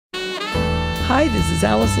Hi, this is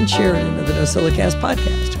Allison Sheridan of the NosillaCast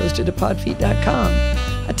podcast, hosted at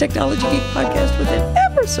podfeet.com, a technology geek podcast with an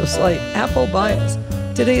ever so slight Apple bias.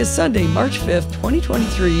 Today is Sunday, March 5th,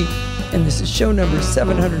 2023, and this is show number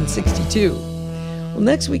 762. Well,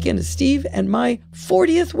 next weekend is Steve and my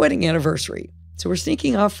 40th wedding anniversary. So we're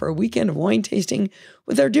sneaking off for a weekend of wine tasting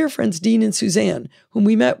with our dear friends Dean and Suzanne, whom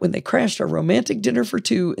we met when they crashed our romantic dinner for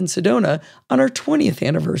two in Sedona on our 20th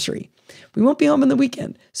anniversary. We won't be home on the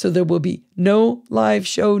weekend, so there will be no live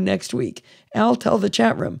show next week. Al, tell the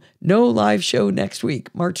chat room, no live show next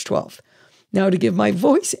week, March 12th. Now, to give my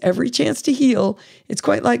voice every chance to heal, it's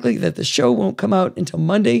quite likely that the show won't come out until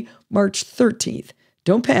Monday, March 13th.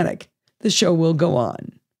 Don't panic. The show will go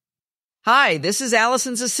on. Hi, this is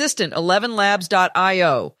Allison's assistant,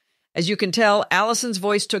 11labs.io. As you can tell, Allison's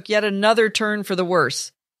voice took yet another turn for the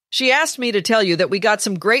worse. She asked me to tell you that we got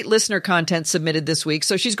some great listener content submitted this week,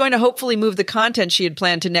 so she's going to hopefully move the content she had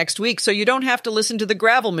planned to next week so you don't have to listen to the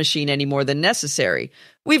gravel machine any more than necessary.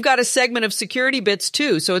 We've got a segment of security bits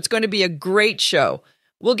too, so it's going to be a great show.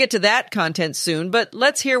 We'll get to that content soon, but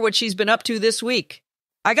let's hear what she's been up to this week.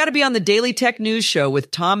 I got to be on the Daily Tech News Show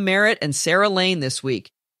with Tom Merritt and Sarah Lane this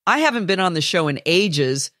week. I haven't been on the show in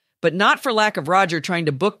ages, but not for lack of Roger trying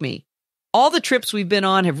to book me. All the trips we've been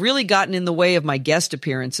on have really gotten in the way of my guest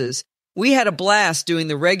appearances. We had a blast doing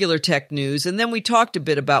the regular tech news, and then we talked a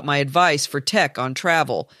bit about my advice for tech on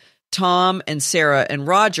travel. Tom and Sarah and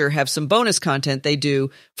Roger have some bonus content they do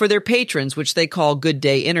for their patrons, which they call Good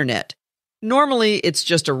Day Internet. Normally, it's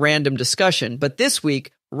just a random discussion, but this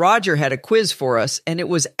week, Roger had a quiz for us, and it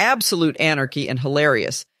was absolute anarchy and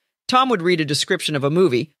hilarious. Tom would read a description of a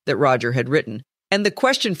movie that Roger had written, and the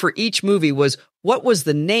question for each movie was, what was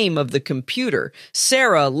the name of the computer?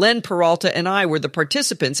 Sarah, Len Peralta, and I were the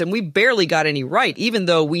participants, and we barely got any right, even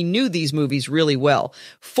though we knew these movies really well.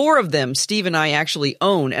 4 of them Steve and I actually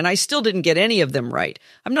own, and I still didn't get any of them right.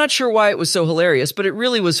 I'm not sure why it was so hilarious, but it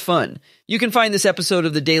really was fun. You can find this episode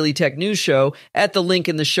of the Daily Tech News Show at the link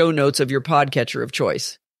in the show notes of your podcatcher of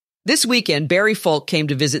choice. This weekend, Barry Falk came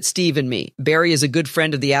to visit Steve and me. Barry is a good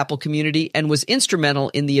friend of the Apple community and was instrumental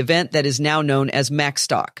in the event that is now known as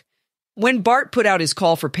MacStock. When Bart put out his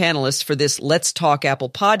call for panelists for this Let's Talk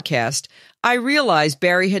Apple podcast, I realized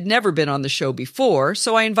Barry had never been on the show before,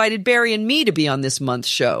 so I invited Barry and me to be on this month's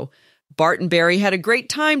show. Bart and Barry had a great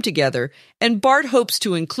time together, and Bart hopes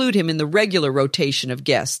to include him in the regular rotation of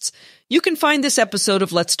guests. You can find this episode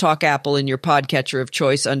of Let's Talk Apple in your podcatcher of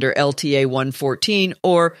choice under LTA 114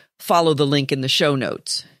 or follow the link in the show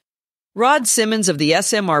notes. Rod Simmons of the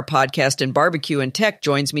SMR podcast and Barbecue and Tech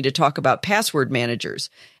joins me to talk about password managers.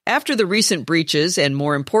 After the recent breaches, and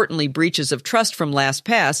more importantly, breaches of trust from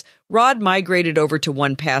LastPass, Rod migrated over to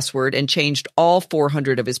 1Password and changed all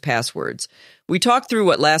 400 of his passwords. We talked through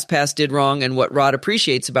what LastPass did wrong and what Rod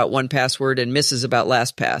appreciates about 1Password and misses about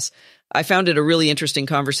LastPass. I found it a really interesting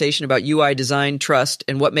conversation about UI design, trust,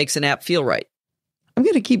 and what makes an app feel right. I'm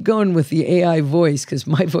going to keep going with the AI voice because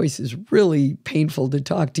my voice is really painful to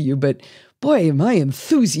talk to you, but boy, am I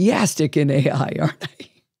enthusiastic in AI, aren't I?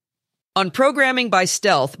 On Programming by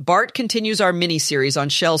Stealth, Bart continues our mini-series on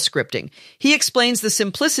shell scripting. He explains the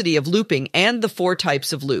simplicity of looping and the 4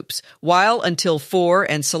 types of loops, while, until, for,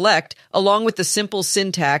 and select, along with the simple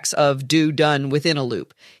syntax of do, done within a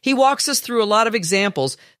loop. He walks us through a lot of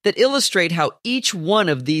examples that illustrate how each one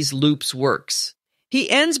of these loops works. He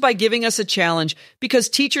ends by giving us a challenge because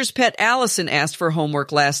teacher's pet Allison asked for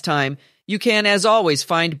homework last time. You can, as always,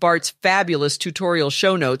 find Bart's fabulous tutorial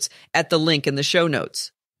show notes at the link in the show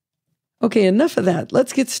notes. Okay, enough of that.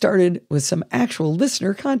 Let's get started with some actual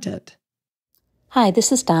listener content. Hi,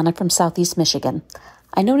 this is Donna from Southeast Michigan.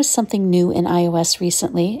 I noticed something new in iOS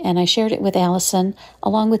recently, and I shared it with Allison,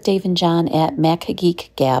 along with Dave and John at Mac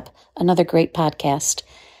Geek Gab, another great podcast.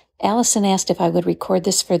 Allison asked if I would record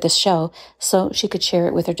this for the show so she could share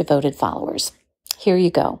it with her devoted followers. Here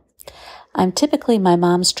you go. I'm typically my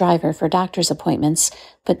mom's driver for doctor's appointments,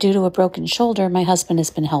 but due to a broken shoulder, my husband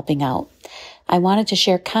has been helping out. I wanted to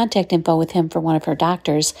share contact info with him for one of her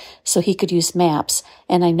doctors so he could use maps,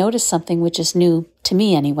 and I noticed something which is new, to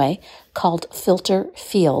me anyway, called Filter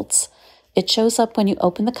Fields. It shows up when you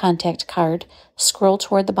open the contact card, scroll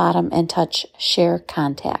toward the bottom, and touch Share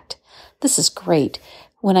Contact. This is great.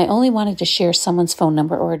 When I only wanted to share someone's phone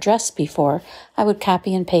number or address before, I would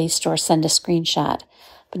copy and paste or send a screenshot.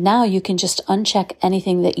 But now you can just uncheck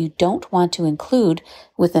anything that you don't want to include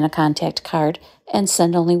within a contact card and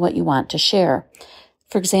send only what you want to share.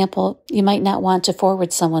 For example, you might not want to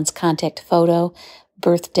forward someone's contact photo,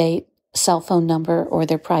 birth date, cell phone number, or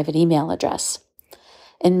their private email address.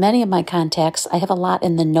 In many of my contacts, I have a lot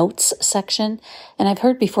in the notes section, and I've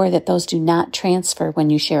heard before that those do not transfer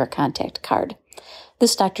when you share a contact card.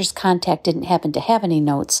 This doctor's contact didn't happen to have any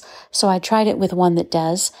notes, so I tried it with one that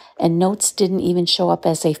does, and notes didn't even show up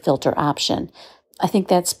as a filter option. I think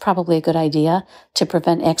that's probably a good idea to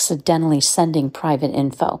prevent accidentally sending private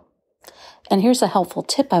info. And here's a helpful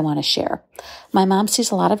tip I want to share. My mom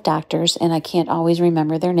sees a lot of doctors, and I can't always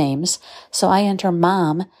remember their names, so I enter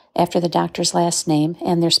mom after the doctor's last name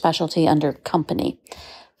and their specialty under company.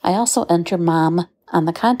 I also enter mom on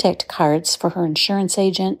the contact cards for her insurance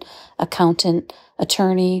agent, accountant,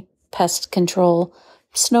 attorney, pest control,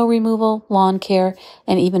 snow removal, lawn care,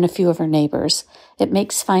 and even a few of her neighbors. It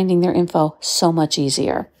makes finding their info so much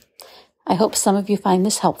easier. I hope some of you find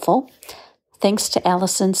this helpful. Thanks to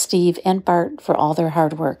Allison, Steve, and Bart for all their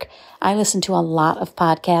hard work. I listen to a lot of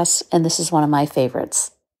podcasts, and this is one of my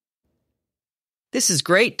favorites. This is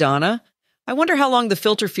great, Donna. I wonder how long the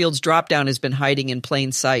filter fields dropdown has been hiding in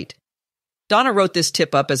plain sight. Donna wrote this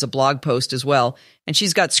tip up as a blog post as well, and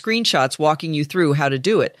she's got screenshots walking you through how to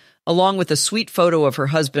do it, along with a sweet photo of her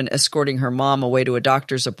husband escorting her mom away to a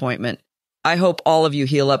doctor's appointment. I hope all of you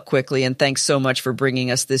heal up quickly, and thanks so much for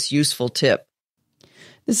bringing us this useful tip.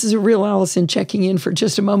 This is a real Allison checking in for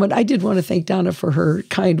just a moment. I did want to thank Donna for her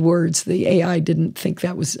kind words. The AI didn't think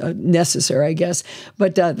that was necessary, I guess.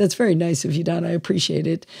 But that's very nice of you, Donna. I appreciate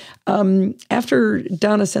it. After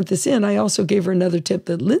Donna sent this in, I also gave her another tip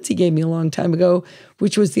that Lindsay gave me a long time ago,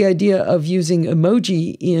 which was the idea of using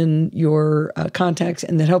emoji in your contacts,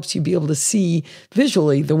 and that helps you be able to see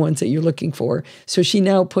visually the ones that you're looking for. So she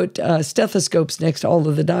now put stethoscopes next to all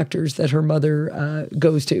of the doctors that her mother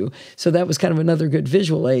goes to. So that was kind of another good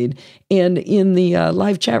visual aid. And in the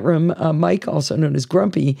live chat room, Mike, also known as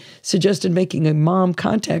Grumpy, suggested making a mom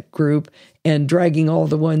contact group and dragging all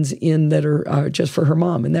the ones in that are just for her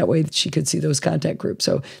mom. And that way she could see those contact groups.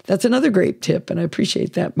 So that's another great tip, and I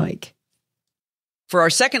appreciate that, Mike. For our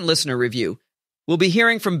second listener review, we'll be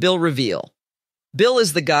hearing from Bill Reveal. Bill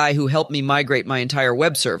is the guy who helped me migrate my entire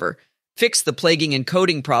web server, fix the plaguing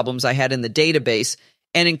encoding problems I had in the database,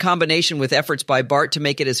 and in combination with efforts by Bart to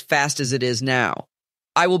make it as fast as it is now.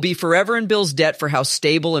 I will be forever in Bill's debt for how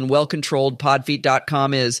stable and well-controlled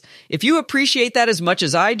Podfeet.com is. If you appreciate that as much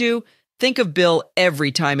as I do, think of Bill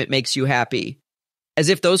every time it makes you happy. As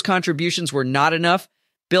if those contributions were not enough,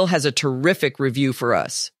 Bill has a terrific review for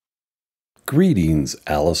us. Greetings,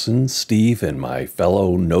 Allison, Steve, and my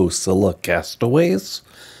fellow NoScylla castaways.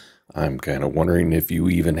 I'm kind of wondering if you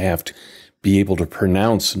even have to be able to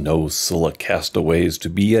pronounce NoScylla castaways to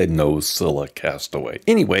be a NoScylla castaway.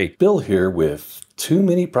 Anyway, Bill here with too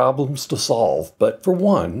many problems to solve, but for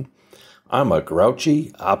one, I'm a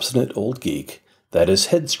grouchy, obstinate old geek that is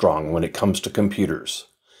headstrong when it comes to computers.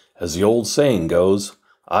 As the old saying goes,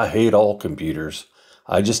 I hate all computers.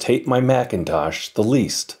 I just hate my Macintosh the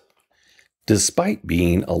least. Despite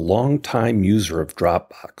being a long-time user of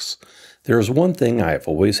Dropbox, there is one thing I have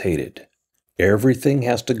always hated. Everything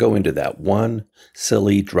has to go into that one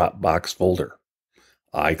silly Dropbox folder.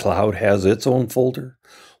 iCloud has its own folder.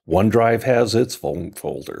 OneDrive has its own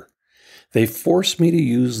folder. They force me to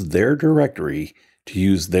use their directory to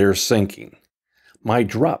use their syncing. My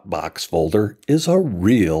Dropbox folder is a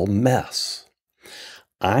real mess.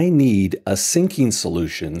 I need a syncing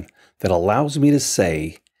solution that allows me to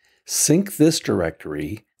say, sync this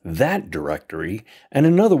directory, that directory, and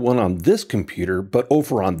another one on this computer, but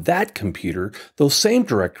over on that computer, those same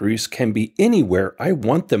directories can be anywhere I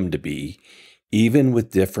want them to be, even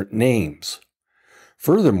with different names.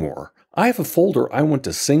 Furthermore, I have a folder I want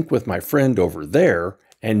to sync with my friend over there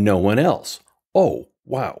and no one else. Oh,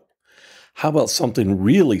 wow. How about something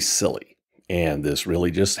really silly? And this really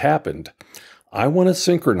just happened. I want to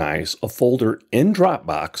synchronize a folder in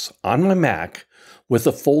Dropbox on my Mac with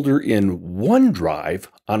a folder in OneDrive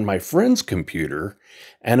on my friend's computer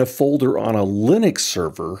and a folder on a Linux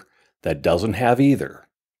server that doesn't have either.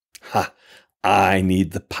 Ha! I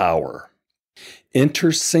need the power. Enter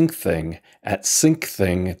SyncThing at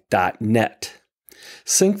syncthing.net.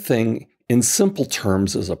 SyncThing, in simple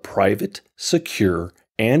terms, is a private, secure,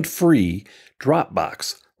 and free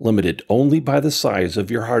Dropbox limited only by the size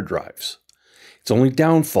of your hard drives. Its only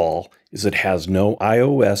downfall is it has no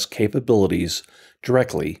iOS capabilities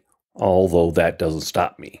directly, although that doesn't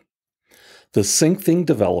stop me. The SyncThing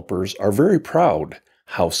developers are very proud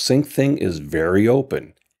how SyncThing is very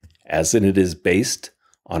open, as in it is based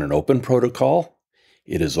on an open protocol,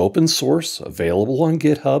 it is open source, available on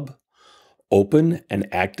GitHub, open and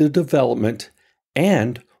active development,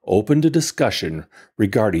 and open to discussion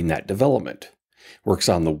regarding that development. Works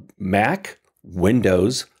on the Mac,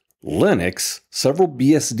 Windows, Linux, several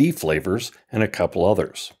BSD flavors, and a couple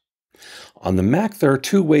others. On the Mac, there are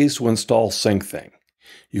two ways to install SyncThing.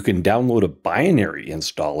 You can download a binary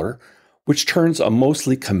installer, which turns a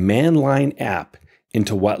mostly command line app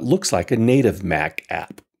into what looks like a native Mac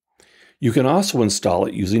app. You can also install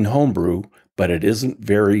it using Homebrew, but it isn't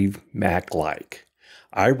very Mac-like.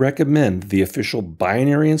 I recommend the official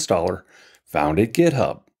binary installer found at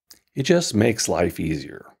GitHub. It just makes life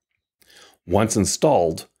easier. Once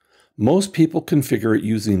installed, most people configure it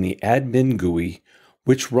using the admin GUI,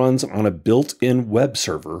 which runs on a built-in web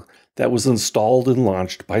server that was installed and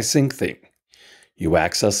launched by SyncThing. You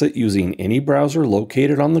access it using any browser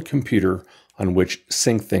located on the computer on which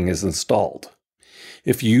SyncThing is installed.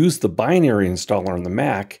 If you use the binary installer on the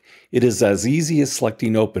Mac, it is as easy as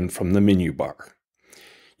selecting Open from the menu bar.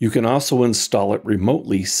 You can also install it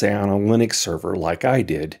remotely, say on a Linux server like I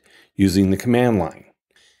did, using the command line.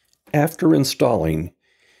 After installing,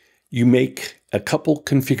 you make a couple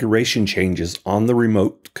configuration changes on the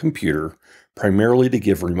remote computer, primarily to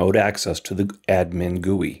give remote access to the admin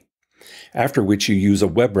GUI, after which you use a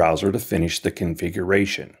web browser to finish the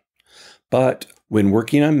configuration. But when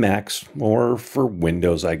working on Macs, or for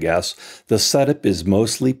Windows I guess, the setup is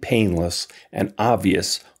mostly painless and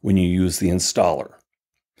obvious when you use the installer.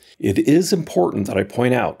 It is important that I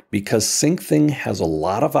point out, because SyncThing has a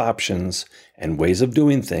lot of options and ways of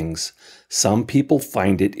doing things, some people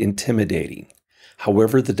find it intimidating.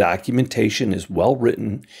 However, the documentation is well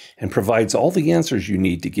written and provides all the answers you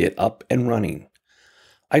need to get up and running.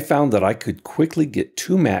 I found that I could quickly get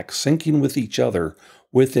two Macs syncing with each other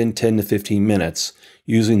within 10 to 15 minutes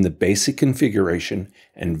using the basic configuration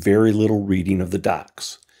and very little reading of the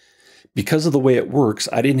docs. Because of the way it works,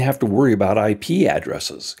 I didn't have to worry about IP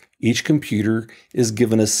addresses. Each computer is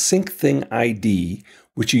given a SyncThing ID,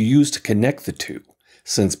 which you use to connect the two,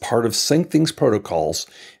 since part of SyncThing's protocols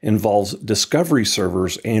involves discovery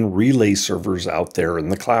servers and relay servers out there in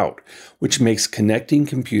the cloud, which makes connecting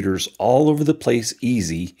computers all over the place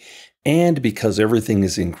easy, and because everything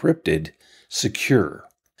is encrypted, secure.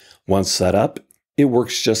 Once set up, it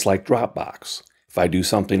works just like Dropbox. If I do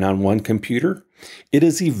something on one computer, it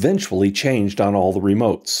is eventually changed on all the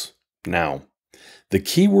remotes. Now, the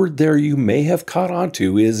keyword there you may have caught on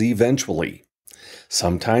to is eventually.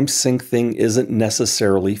 Sometimes SyncThing isn't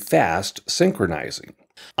necessarily fast synchronizing.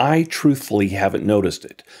 I truthfully haven't noticed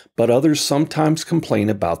it, but others sometimes complain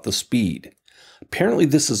about the speed. Apparently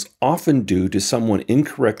this is often due to someone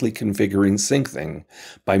incorrectly configuring SyncThing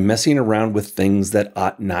by messing around with things that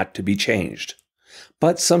ought not to be changed.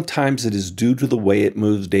 But sometimes it is due to the way it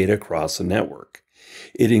moves data across the network.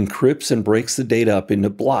 It encrypts and breaks the data up into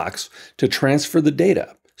blocks to transfer the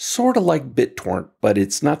data, sort of like BitTorrent, but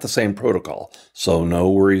it's not the same protocol, so no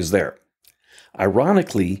worries there.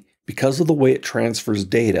 Ironically, because of the way it transfers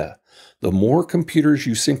data, the more computers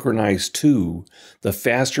you synchronize to, the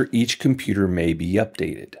faster each computer may be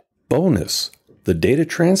updated. Bonus: the data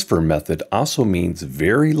transfer method also means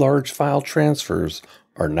very large file transfers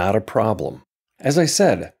are not a problem. As I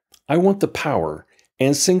said, I want the power,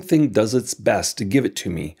 and SyncThing does its best to give it to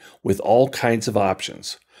me with all kinds of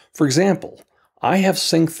options. For example, I have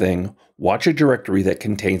SyncThing watch a directory that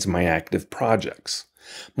contains my active projects.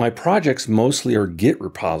 My projects mostly are Git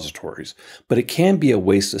repositories, but it can be a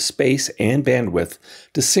waste of space and bandwidth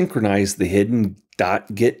to synchronize the hidden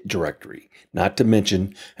 .git directory, not to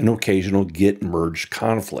mention an occasional Git merge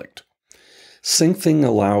conflict. SyncThing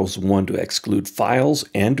allows one to exclude files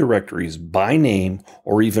and directories by name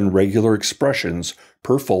or even regular expressions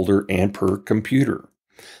per folder and per computer.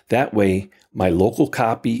 That way, my local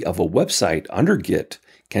copy of a website under Git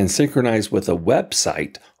can synchronize with a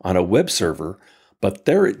website on a web server, but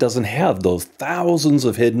there it doesn't have those thousands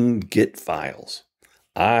of hidden Git files.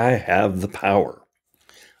 I have the power.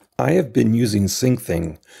 I have been using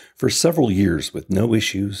SyncThing for several years with no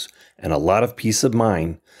issues and a lot of peace of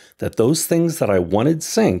mind that those things that I wanted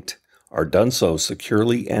synced are done so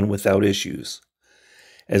securely and without issues.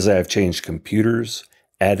 As I have changed computers,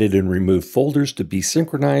 added and removed folders to be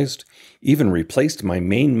synchronized, even replaced my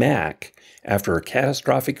main Mac after a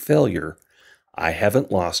catastrophic failure, I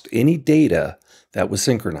haven't lost any data that was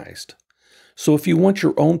synchronized. So if you want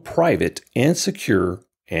your own private and secure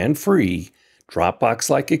and free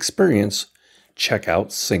Dropbox-like experience, check out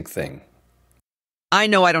SyncThing. I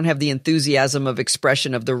know I don't have the enthusiasm of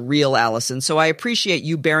expression of the real Allison, so I appreciate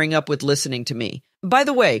you bearing up with listening to me. By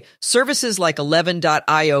the way, services like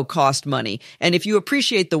 11.io cost money, and if you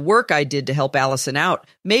appreciate the work I did to help Allison out,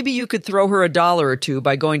 maybe you could throw her $1 or $2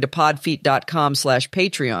 by going to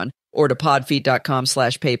podfeet.com/Patreon or to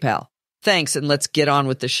podfeet.com/PayPal. Thanks, and let's get on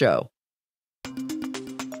with the show.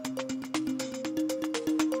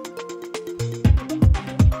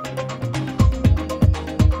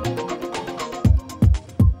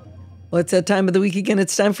 Well, it's that time of the week again.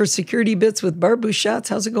 It's time for Security Bits with Bart Busschots.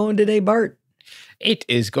 How's it going today, Bart? It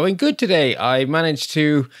is going good today. I managed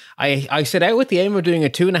to, I set out with the aim of doing a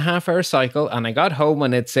 2.5 hour cycle, and I got home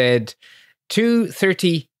and it said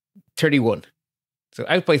 2:30:31. So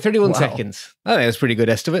out by 31 seconds. I think that's a pretty good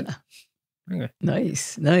estimate. Okay.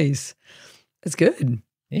 Nice. That's good.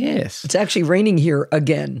 Yes. It's actually raining here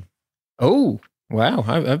again. Oh, wow.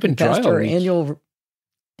 I've been dry all week.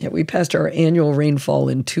 We passed our annual rainfall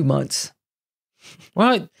in 2 months.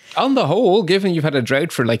 Well, on the whole, given you've had a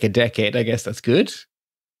drought for like a decade, I guess that's good.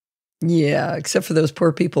 Yeah, except for those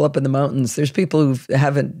poor people up in the mountains. There's people who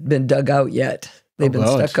haven't been dug out yet. They've been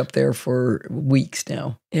stuck up there for weeks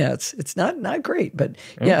now. Yeah, it's not great, but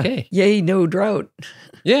yeah, okay. Yay, no drought.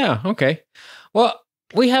 Yeah, okay. Well,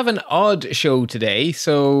 we have an odd show today,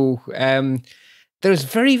 so there's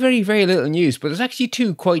very, very, very little news, but there's actually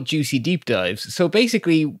 2 quite juicy deep dives. So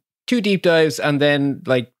basically 2 deep dives and then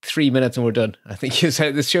like 3 minutes and we're done. I think is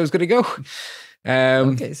how this show's going to go.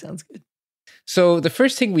 Okay, sounds good. So the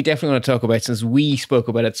first thing we definitely want to talk about, since we spoke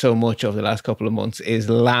about it so much over the last couple of months, is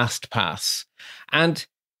LastPass. And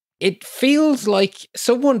it feels like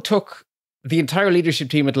someone took the entire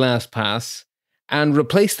leadership team at LastPass and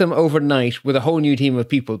replaced them overnight with a whole new team of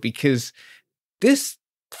people, because this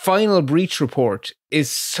final breach report is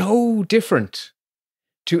so different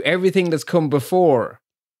to everything that's come before.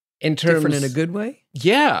 Different in a good way?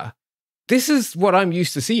 Yeah. This is what I'm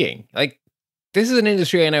used to seeing. Like, this is an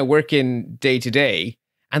industry I now work in day to day,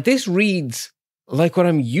 and this reads like what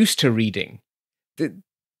I'm used to reading.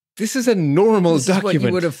 This is a normal document. This is what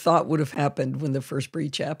you would have thought would have happened when the first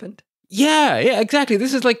breach happened. Yeah, exactly.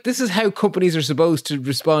 This is how companies are supposed to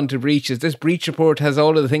respond to breaches. This breach report has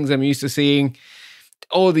all of the things I'm used to seeing,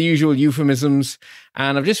 all the usual euphemisms.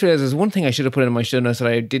 And I've just realized there's one thing I should have put in my show notes that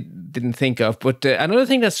I didn't think of. But another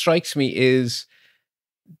thing that strikes me is,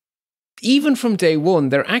 even from day one,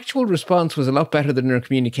 their actual response was a lot better than their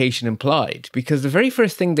communication implied, because the very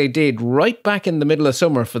first thing they did right back in the middle of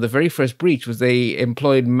summer for the very first breach was they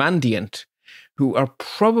employed Mandiant, who are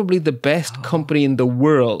probably the best company in the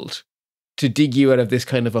world to dig you out of this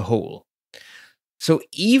kind of a hole. So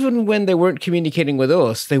even when they weren't communicating with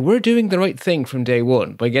us, they were doing the right thing from day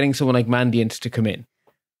one by getting someone like Mandiant to come in.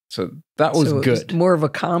 So that was good. It was more of a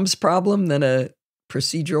comms problem than a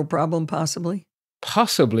procedural problem, possibly?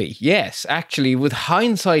 Possibly, yes. Actually, with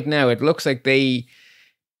hindsight now, it looks like definitely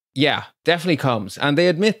comms. And they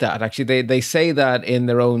admit that. Actually, they say that in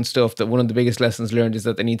their own stuff, that one of the biggest lessons learned is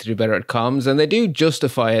that they need to do better at comms. And they do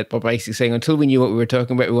justify it by basically saying, until we knew what we were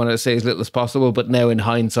talking about, we wanted to say as little as possible. But now in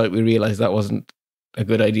hindsight, we realized that wasn't a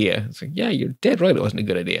good idea. It's like, yeah, you're dead right. It wasn't a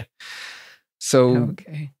good idea. So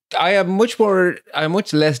okay. I'm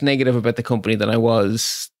much less negative about the company than I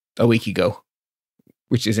was a week ago,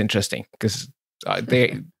 which is interesting because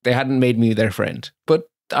they hadn't made me their friend, but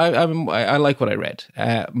I like what I read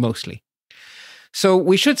mostly. So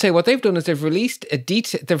we should say what they've done is they've released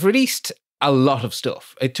a lot of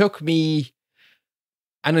stuff. It took me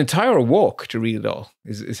an entire walk to read it all,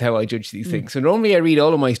 is how I judge these things. So normally I read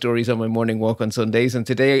all of my stories on my morning walk on Sundays, and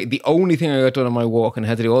today the only thing I got done on my walk, and I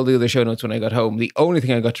had to do all the other show notes when I got home, the only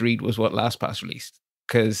thing I got to read was what LastPass released,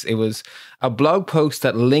 because it was a blog post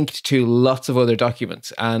that linked to lots of other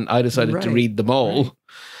documents, and I decided to read them all. Right.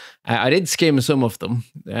 I did skim some of them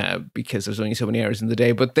because there's only so many hours in the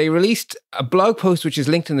day, but they released a blog post which is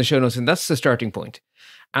linked in the show notes, and that's the starting point.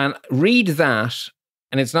 And read that,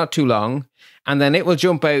 and it's not too long, and then it will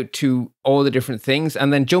jump out to all the different things,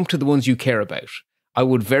 and then jump to the ones you care about. I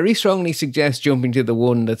would very strongly suggest jumping to the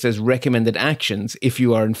one that says recommended actions if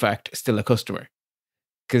you are in fact still a customer,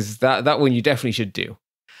 because that one you definitely should do.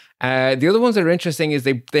 The other ones that are interesting is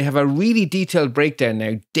they have a really detailed breakdown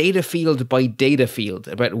now, data field by data field,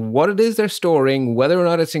 about what it is they're storing, whether or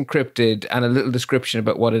not it's encrypted, and a little description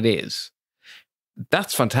about what it is.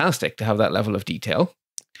 That's fantastic to have that level of detail.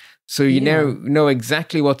 So you now know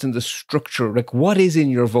exactly what's in the structure, like what is in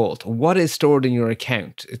your vault, what is stored in your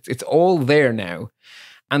account. It's all there now.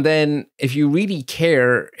 And then if you really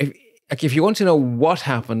care, if you want to know what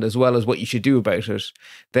happened as well as what you should do about it,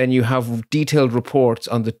 then you have detailed reports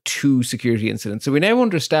on the 2 security incidents. So we now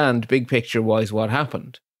understand big picture wise what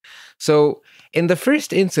happened. So in the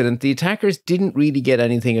first incident, the attackers didn't really get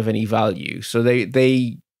anything of any value. So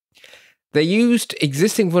they used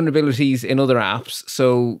existing vulnerabilities in other apps.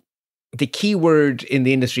 So the key word in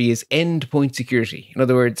the industry is endpoint security. In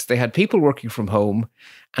other words, they had people working from home,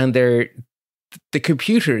 and the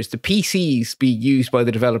computers, the PCs being used by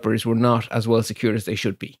the developers were not as well secured as they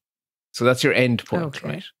should be. So that's your endpoint,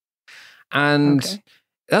 right? And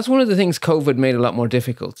that's one of the things COVID made a lot more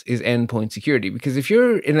difficult is endpoint security. Because if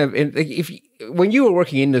you're when you were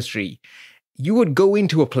working industry, you would go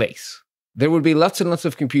into a place. There would be lots and lots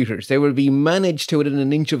of computers. They would be managed to within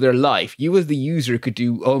an inch of their life. You as the user could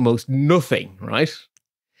do almost nothing, right?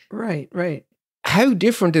 Right. How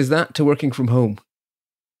different is that to working from home?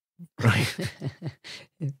 Right.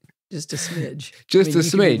 Just a smidge. Just a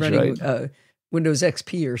smidge, right? Windows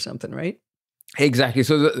XP or something, right? Exactly.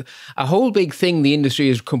 So a whole big thing the industry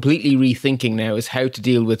is completely rethinking now is how to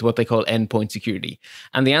deal with what they call endpoint security.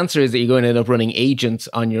 And the answer is that you're going to end up running agents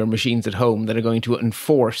on your machines at home that are going to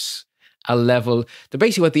enforce a level.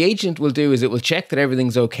 Basically what the agent will do is it will check that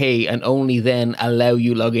everything's okay and only then allow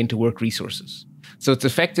you log into work resources. So it's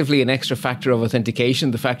effectively an extra factor of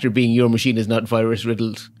authentication, the factor being your machine is not virus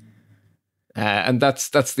riddled. And that's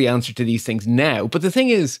the answer to these things now. But the thing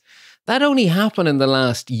is, that only happened in the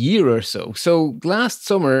last year or so. So last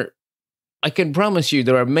summer, I can promise you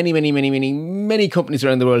there are many companies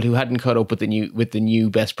around the world who hadn't caught up with the new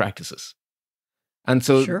best practices. And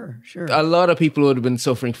so sure. A lot of people would have been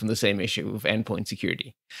suffering from the same issue of endpoint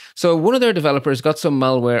security. So one of their developers got some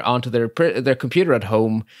malware onto their computer at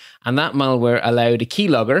home, and that malware allowed a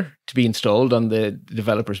keylogger to be installed on the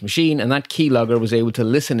developer's machine, and that keylogger was able to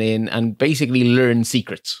listen in and basically learn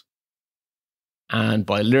secrets. And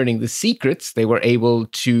by learning the secrets, they were able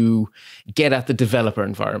to get at the developer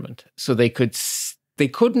environment. So they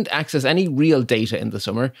couldn't access any real data in the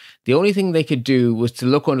summer. The only thing they could do was to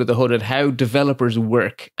look under the hood at how developers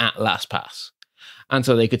work at LastPass. And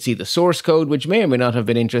so they could see the source code, which may or may not have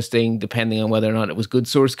been interesting, depending on whether or not it was good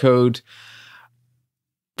source code.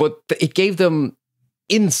 But it gave them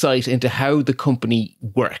insight into how the company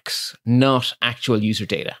works, not actual user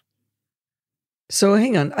data. So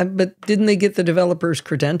hang on, but didn't they get the developer's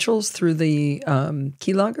credentials through the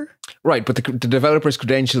keylogger? Right, but the developer's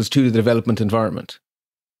credentials to the development environment.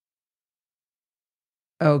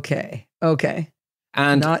 Okay.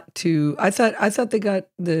 And not to, I thought they got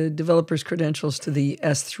the developer's credentials to the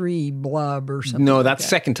S3 blob or something. No, that's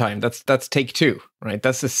second time. That's take two, right?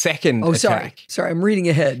 That's the second attack. Sorry, I'm reading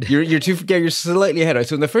ahead. You're slightly ahead. Right?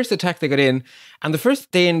 So in the first attack they got in, and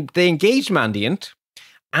they engaged Mandiant,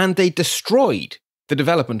 and they destroyed the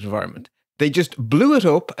development environment. They just blew it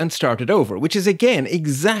up and started over, which is, again,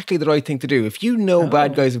 exactly the right thing to do. If you know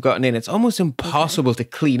bad guys have gotten in, it's almost impossible to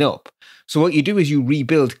clean up. So what you do is you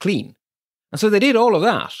rebuild clean. And so they did all of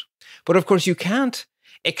that. But of course, you can't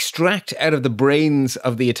extract out of the brains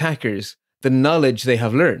of the attackers the knowledge they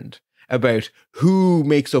have learned about who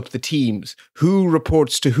makes up the teams, who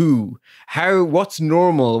reports to who, what's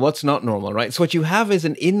normal, what's not normal, right? So what you have is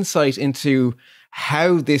an insight into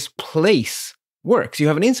how this place works. You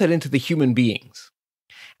have an insight into the human beings.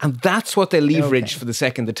 And that's what they leveraged for the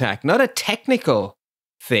second attack. Not a technical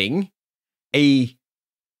thing, a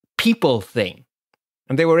people thing.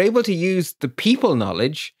 And they were able to use the people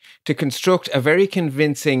knowledge to construct a very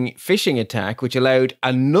convincing phishing attack, which allowed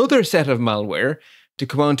another set of malware to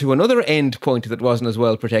come onto another endpoint that wasn't as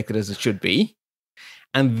well protected as it should be.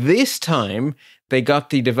 And this time, they got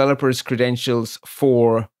the developer's credentials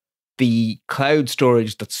for the cloud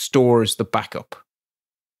storage that stores the backup,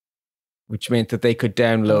 which meant that they could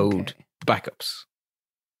download backups.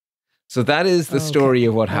 So that is the story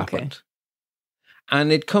of what happened.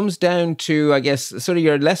 And it comes down to, I guess, sort of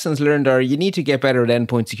your lessons learned are you need to get better at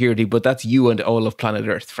endpoint security, but that's you and all of planet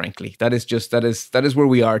Earth, frankly. That is where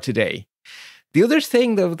we are today. The other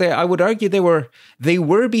thing, though, I would argue they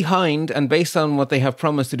were behind, and based on what they have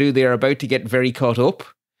promised to do, they are about to get very caught up.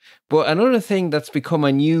 But another thing that's become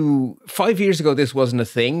 5 years ago, this wasn't a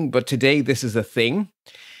thing, but today this is a thing.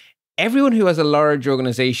 Everyone who has a large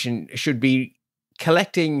organization should be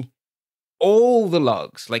collecting all the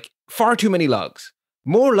logs, like far too many logs,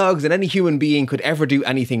 more logs than any human being could ever do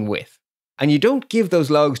anything with. And you don't give those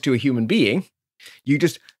logs to a human being. You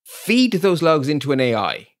just feed those logs into an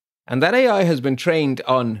AI. And that AI has been trained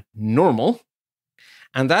on normal.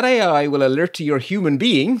 And that AI will alert to your human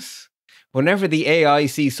beings whenever the AI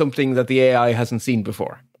sees something that the AI hasn't seen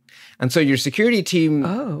before. And so your security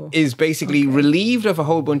team is basically relieved of a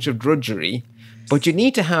whole bunch of drudgery, but you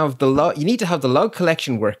need to have the log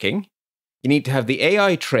collection working, you need to have the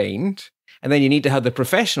AI trained, and then you need to have the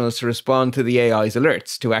professionals to respond to the AI's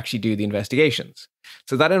alerts to actually do the investigations.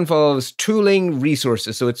 So that involves tooling,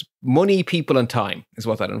 resources. So it's money, people, and time is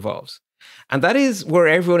what that involves. And that is where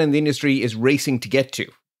everyone in the industry is racing to get to,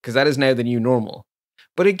 because that is now the new normal.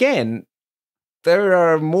 But again, there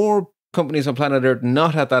are more companies on planet Earth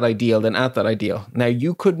not at that ideal than at that ideal. Now,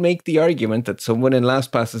 you could make the argument that someone in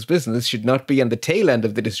LastPass's business should not be on the tail end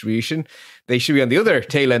of the distribution. They should be on the other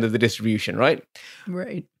tail end of the distribution, right?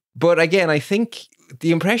 Right. But again, I think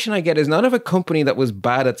the impression I get is not of a company that was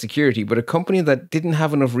bad at security, but a company that didn't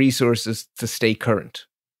have enough resources to stay current.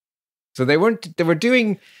 So they were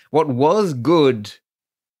doing what was good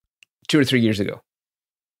 2 or 3 years ago.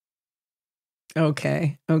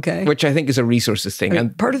 Okay. Which I think is a resources thing.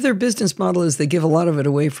 And And part of their business model is they give a lot of it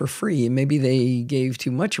away for free. Maybe they gave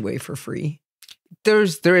too much away for free. that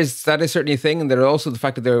is certainly a thing. And there are also the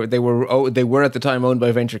fact that they were at the time owned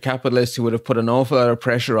by venture capitalists who would have put an awful lot of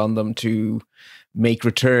pressure on them to make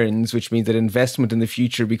returns, which means that investment in the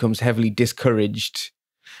future becomes heavily discouraged,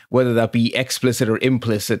 whether that be explicit or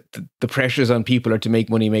implicit. The pressures on people are to make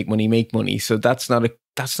money. So that's not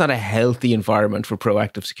a healthy environment for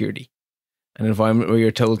proactive security. An environment where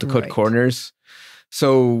you're told to cut corners.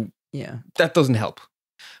 So yeah, that doesn't help.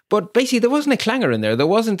 But basically, there wasn't a clangor in there. There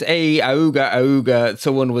wasn't a auga,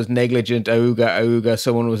 someone was negligent, auga,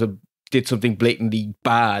 someone did something blatantly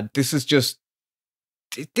bad. This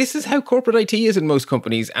is how corporate IT is in most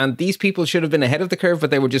companies. And these people should have been ahead of the curve, but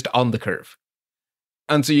they were just on the curve.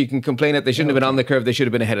 And so you can complain that they shouldn't have been on the curve, they should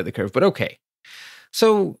have been ahead of the curve. But okay.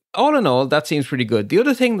 So all in all, that seems pretty good. The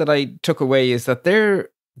other thing that I took away is that their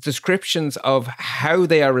descriptions of how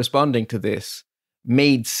they are responding to this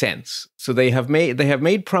made sense. So they have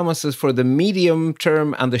made promises for the medium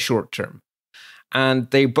term and the short term. And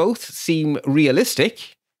they both seem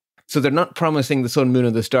realistic. So they're not promising the sun, moon,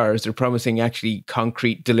 and the stars. They're promising actually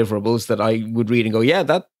concrete deliverables that I would read and go, yeah,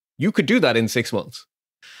 that you could do that in 6 months.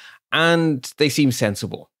 And they seem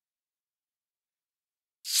sensible.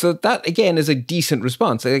 So that, again, is a decent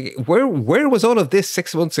response. Where was all of this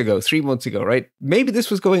 6 months ago, 3 months ago, right? Maybe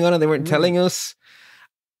this was going on and they weren't telling us.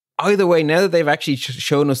 Either way, now that they've actually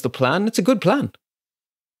shown us the plan, it's a good plan.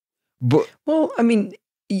 But well, I mean,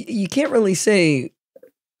 you can't really say,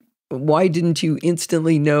 why didn't you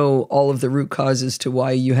instantly know all of the root causes to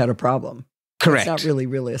why you had a problem? Correct. It's not really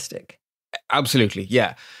realistic. Absolutely,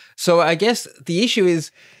 yeah. So I guess the issue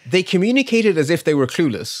is they communicated as if they were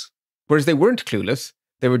clueless, whereas they weren't clueless.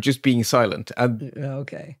 They were just being silent. And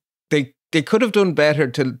okay. They could have done better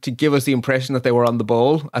to give us the impression that they were on the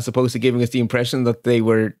ball, as opposed to giving us the impression that they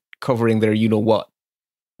were covering their you-know-what.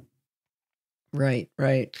 Right.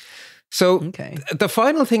 So okay. The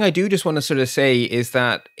final thing I do just want to sort of say is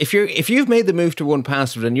that if you've made the move to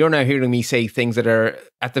 1Password and you're now hearing me say things that are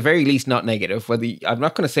at the very least not negative, I'm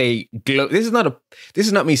not going to say this is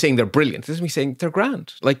not me saying they're brilliant. This is me saying they're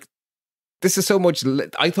grand. Like, this is so much.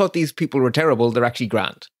 I thought these people were terrible. They're actually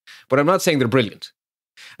grand, but I'm not saying they're brilliant.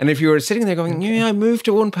 And if you were sitting there going, yeah, I moved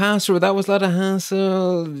to 1Password, that was a lot of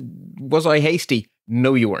hassle. Was I hasty?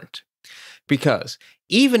 No, you weren't. Because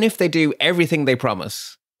even if they do everything they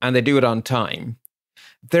promise and they do it on time,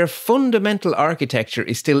 their fundamental architecture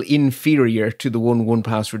is still inferior to the one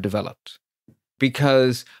 1Password developed.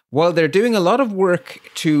 Because while they're doing a lot of work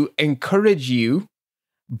to encourage you,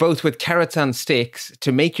 both with carrots and sticks,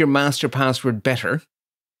 to make your master password better,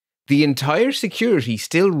 the entire security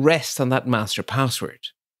still rests on that master password.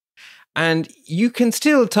 And you can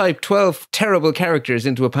still type 12 terrible characters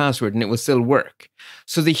into a password and it will still work.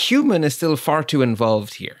 So the human is still far too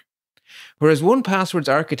involved here. Whereas 1Password's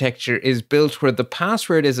architecture is built where the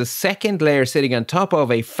password is a second layer sitting on top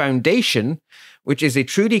of a foundation, which is a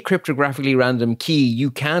truly cryptographically random key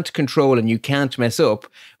you can't control and you can't mess up,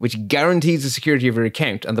 which guarantees the security of your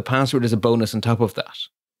account, and the password is a bonus on top of that.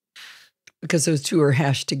 Because those two are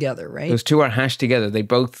hashed together, right? Those two are hashed together. They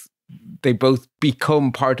both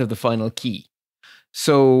become part of the final key.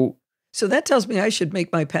 So that tells me I should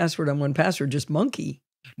make my password on 1Password just monkey.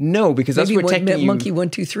 No, because that's protecting you. Monkey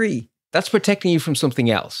 123. That's protecting you from something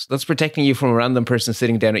else. That's protecting you from a random person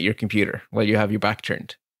sitting down at your computer while you have your back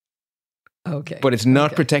turned. Okay. But it's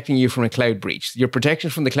not protecting you from a cloud breach. Your protection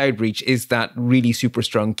from the cloud breach is that really super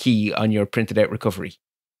strong key on your printed out recovery.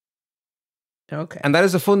 Okay. And that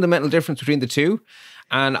is a fundamental difference between the two.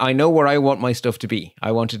 And I know where I want my stuff to be.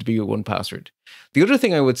 I want it to be with 1Password. The other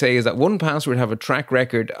thing I would say is that 1Password have a track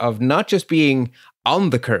record of not just being on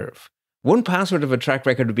the curve. 1Password have a track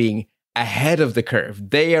record of being ahead of the curve.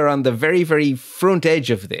 They are on the very, very front edge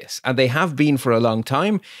of this, and they have been for a long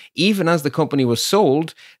time. Even as the company was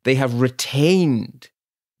sold, they have retained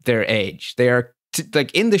their edge. They are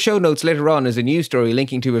like in the show notes later on is a news story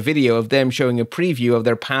linking to a video of them showing a preview of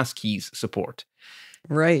their passkeys support.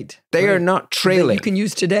 Right. They are not trailing. That you can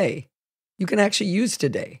use today. You can actually use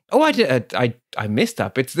today. Oh, I missed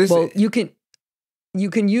that. It's this. Well, you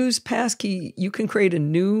can use passkey. You can create a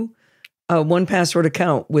new 1Password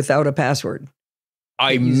account without a password.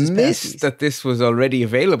 I missed that this was already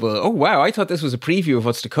available. Oh, wow. I thought this was a preview of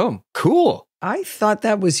what's to come. Cool. I thought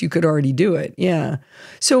that was, you could already do it. Yeah.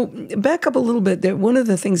 So back up a little bit. That one of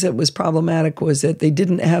the things that was problematic was that they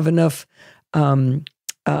didn't have enough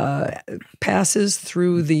passes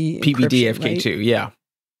through the PBDFK2, right? yeah.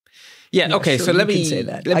 Yeah, okay, sure, so let you me can say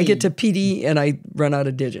that. let I me- get to PD and I run out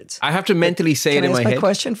of digits. I have to mentally say it Can I in my ask my head.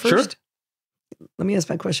 question Sure. first? Let me ask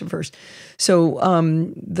my question first. So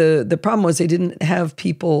the problem was they didn't have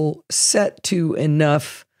people set to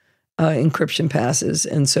enough encryption passes,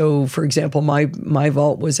 and so, for example, my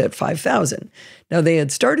vault was at 5,000. Now they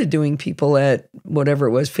had started doing people at whatever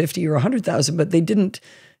it was, 50 or 100,000, but they didn't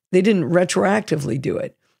retroactively do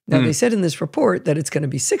it. Now they said in this report that it's going to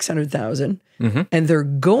be 600,000, and they're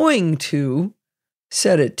going to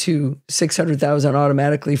set it to 600,000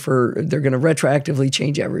 automatically they're going to retroactively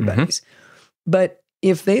change everybody's. But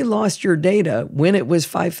if they lost your data when it was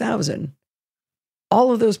 5,000,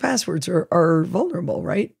 all of those passwords are vulnerable,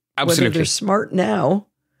 right? Absolutely. Whether they're smart now,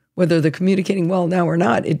 whether they're communicating well now or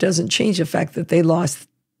not, it doesn't change the fact that they lost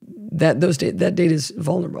that data is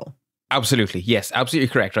vulnerable. Absolutely. Yes, absolutely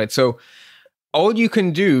correct, right? So all you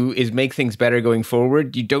can do is make things better going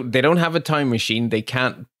forward. They don't have a time machine. They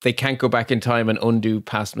can't go back in time and undo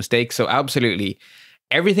past mistakes. So absolutely,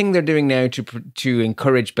 everything they're doing now to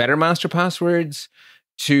encourage better master passwords,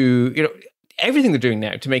 everything they're doing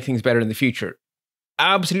now to make things better in the future,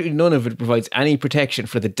 absolutely none of it provides any protection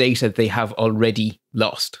for the data they have already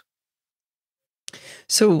lost.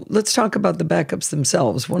 So let's talk about the backups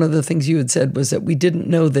themselves. One of the things you had said was that we didn't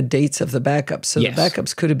know the dates of the backups. So Yes. the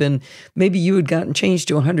backups could have been, maybe you had gotten changed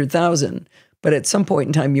to 100,000, but at some point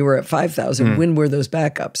in time you were at 5,000. When were those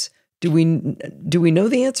backups? Do we know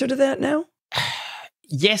the answer to that now?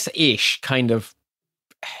 Yes-ish, kind of.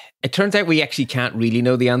 It turns out we actually can't really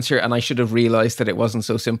know the answer, and I should have realized that it wasn't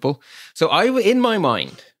so simple. So in my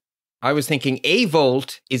mind, I was thinking a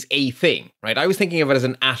vault is a thing, right? I was thinking of it as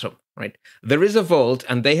an atom, right? There is a vault,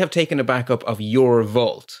 and they have taken a backup of your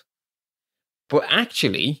vault. But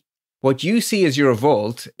actually, what you see as your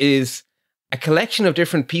vault is a collection of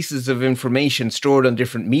different pieces of information stored on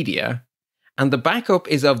different media, and the backup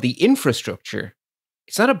is of the infrastructure.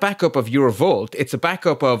 It's not a backup of your vault, it's a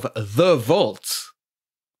backup of the vaults.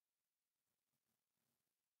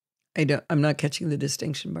 I'm not catching the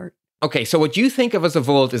distinction, Bart. Okay, so what you think of as a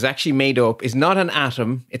vault is actually made up, is not an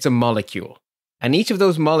atom, it's a molecule. And each of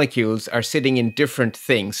those molecules are sitting in different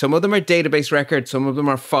things. Some of them are database records, some of them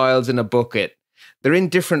are files in a bucket. They're in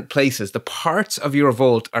different places. The parts of your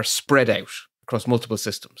vault are spread out across multiple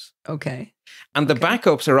systems. Okay. And the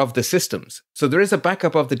backups are of the systems. So there is a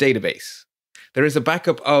backup of the database. There is a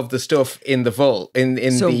backup of the stuff in the vault, in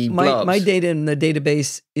So the blobs. my data in the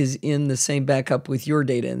database is in the same backup with your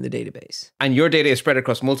data in the database. And your data is spread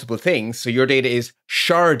across multiple things. So your data is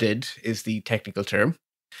sharded, is the technical term.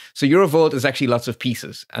 So your vault is actually lots of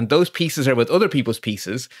pieces. And those pieces are with other people's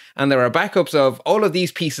pieces. And there are backups of all of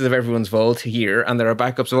these pieces of everyone's vault here. And there are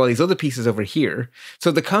backups of all these other pieces over here. So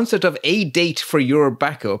the concept of a date for your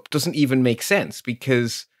backup doesn't even make sense,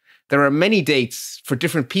 because there are many dates for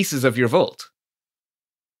different pieces of your vault.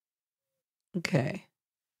 Okay.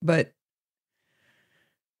 But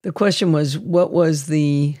the question was, what was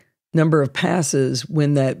the number of passes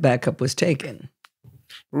when that backup was taken?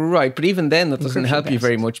 Right, but even then, that doesn't Encryption help you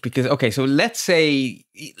very passes. much, because, okay, so let's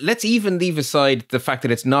even leave aside the fact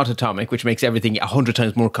that it's not atomic, which makes everything 100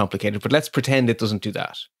 times more complicated, but let's pretend it doesn't do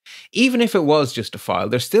that. Even if it was just a file,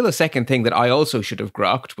 there's still a second thing that I also should have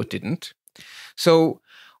grokked, but didn't. So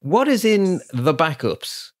what is in the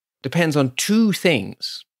backups depends on two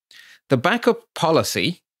things: the backup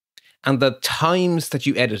policy and the times that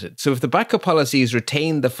you edit it. So if the backup policy is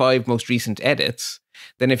retain the 5 most recent edits,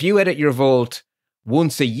 then if you edit your vault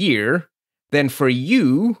once a year, then for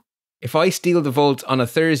you, if I steal the vault on a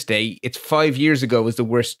Thursday, it's 5 years ago is the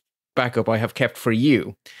worst backup I have kept for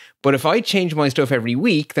you. But if I change my stuff every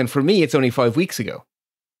week, then for me, it's only 5 weeks ago.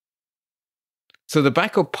 So the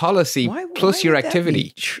backup policy plus your would that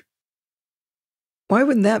activity. Why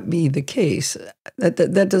wouldn't that be the case? That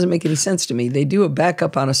doesn't make any sense to me. They do a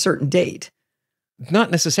backup on a certain date.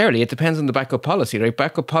 Not necessarily. It depends on the backup policy, right?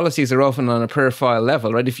 Backup policies are often on a per file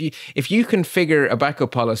level, right? If you configure a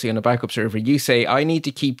backup policy on a backup server, you say, I need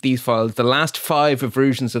to keep these files, the last 5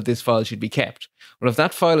 versions of this file should be kept. Well, if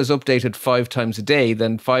that file is updated 5 times a day,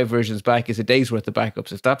 then 5 versions back is a day's worth of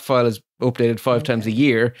backups. If that file is updated 5 times a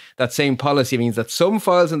year, that same policy means that some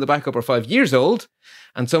files in the backup are 5 years old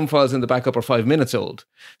and some files in the backup are 5 minutes old.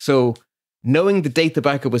 So knowing the date the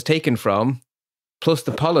backup was taken from plus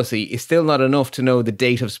the policy is still not enough to know the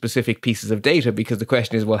date of specific pieces of data, because the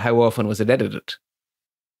question is, well, how often was it edited?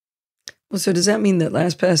 Well, so does that mean that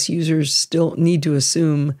LastPass users still need to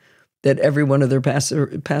assume that every one of their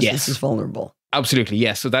passes Yes. is vulnerable? Absolutely,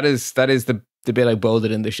 yes. So that is the bit I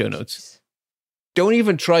bolded in the show notes. Don't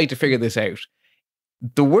even try to figure this out.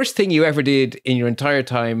 the worst thing you ever did in your entire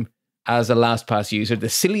time as a LastPass user, the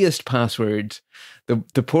silliest password,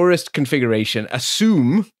 the poorest configuration,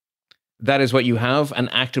 assume that is what you have and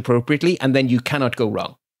act appropriately, and then you cannot go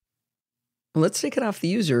wrong. Let's take it off the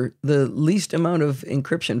user, the least amount of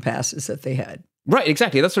encryption passes that they had. Right,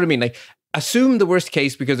 exactly. That's what I mean. Like, assume the worst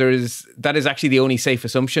case because that is actually the only safe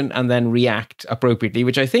assumption, and then react appropriately,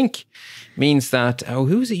 which I think means that,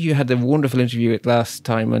 who was it you had a wonderful interview at last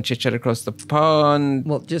time on Chit Chat Across the Pond?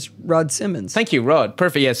 Well, just Rod Simmons. Thank you, Rod.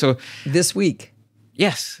 Perfect. Yeah. So this week.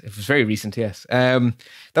 Yes, it was very recent. Yes, that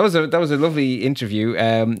was a lovely interview.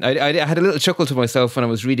 I had a little chuckle to myself when I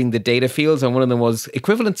was reading the data fields, and one of them was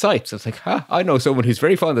equivalent sites. I was like, I know someone who's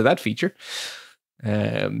very fond of that feature.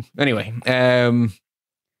 Anyway,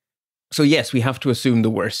 so yes, we have to assume the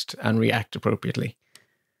worst and react appropriately.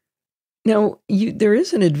 Now, there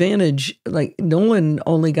is an advantage. Like, Nolan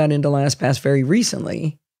only got into LastPass very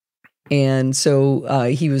recently. And so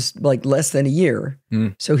he was like less than a year.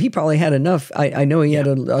 So he probably had enough. I know he had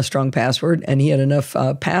a strong password, and he had enough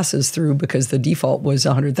passes through because the default was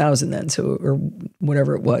 100,000 then, so, or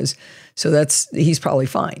whatever it was. So he's probably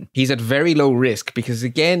fine. He's at very low risk because,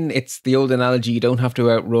 again, it's the old analogy, you don't have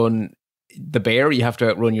to outrun the bear, you have to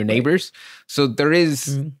outrun your neighbors. So there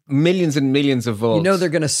is millions and millions of vaults. You know they're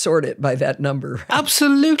going to sort it by that number. Right?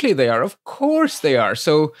 Absolutely they are. Of course they are.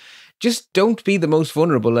 So just don't be the most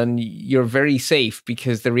vulnerable, and you're very safe,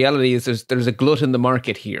 because the reality is there's a glut in the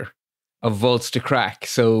market here of vaults to crack.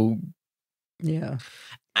 So yeah.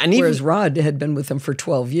 And whereas Rod had been with them for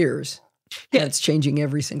 12 years. Yeah, it's changing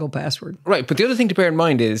every single password. Right. But the other thing to bear in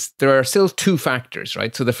mind is there are still two factors,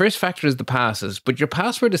 right? So the first factor is the passes, but your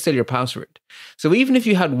password is still your password. So even if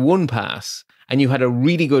you had one pass and you had a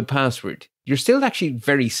really good password, you're still actually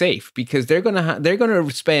very safe, because they're going to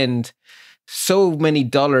spend so many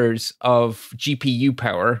dollars of GPU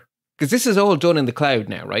power, because this is all done in the cloud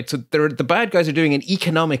now, right? So the bad guys are doing an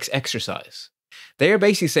economics exercise. They are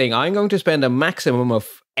basically saying, I'm going to spend a maximum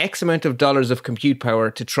of X amount of dollars of compute power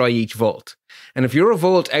to try each vault. And if your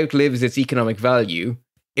vault outlives its economic value,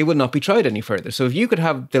 it will not be tried any further. So if you could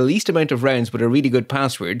have the least amount of rounds but a really good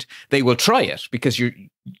password, they will try it, because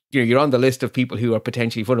you're on the list of people who are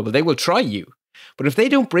potentially vulnerable. They will try you. But if they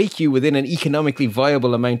don't break you within an economically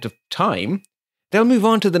viable amount of time, they'll move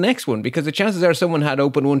on to the next one, because the chances are someone had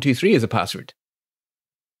open123 as a password.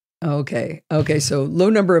 Okay. So low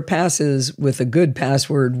number of passes with a good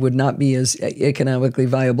password would not be as economically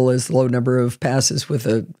viable as the low number of passes with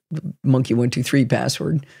a monkey123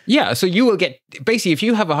 password. Yeah. So you will get, basically, if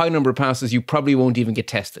you have a high number of passes, you probably won't even get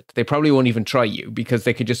tested. They probably won't even try you, because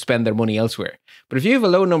they could just spend their money elsewhere. But if you have a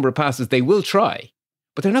low number of passes, they will try,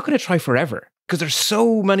 but they're not going to try forever, because there's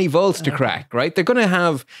so many vaults to crack, right? They're going to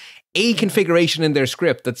have a configuration in their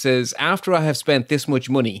script that says, after I have spent this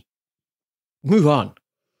much money, move on.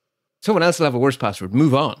 Someone else will have a worse password,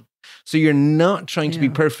 move on. So you're not trying to be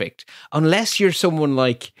perfect, unless you're someone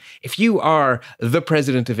like, if you are the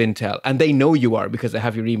president of Intel, and they know you are because they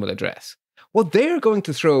have your email address, well, they're going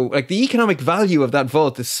to throw, like, the economic value of that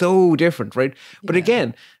vault is so different, right? But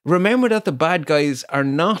again, remember that the bad guys are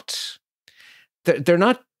not, they're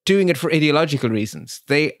not doing it for ideological reasons.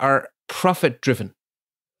 They are profit driven.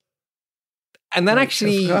 And that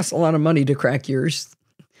actually it costs a lot of money to crack yours.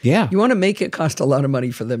 Yeah. You want to make it cost a lot of money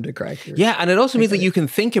for them to crack yours. Yeah. And it also means that you can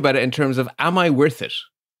think about it in terms of, am I worth it?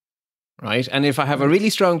 Right. And if I have a really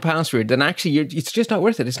strong password, then actually it's just not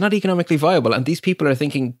worth it. It's not economically viable. And these people are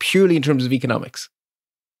thinking purely in terms of economics.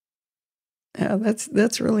 Yeah,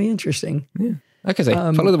 that's really interesting. Yeah. Like I say,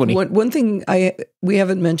 follow the money. One thing we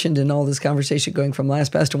haven't mentioned in all this conversation going from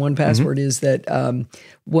LastPass to 1Password is that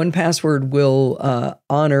 1Password will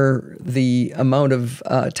honor the amount of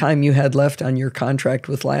time you had left on your contract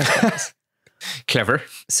with LastPass. Clever.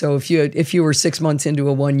 So if you were 6 months into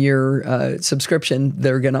a 1 year subscription,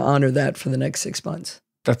 they're going to honor that for the next 6 months.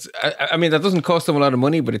 I mean, that doesn't cost them a lot of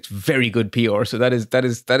money, but it's very good PR. So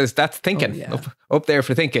that's thinking. Up there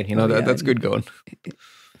for thinking. That's good going.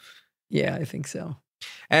 Yeah, I think so.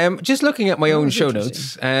 Just looking at my own show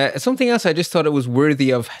notes, something else I just thought it was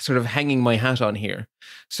worthy of sort of hanging my hat on here.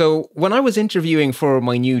 So when I was interviewing for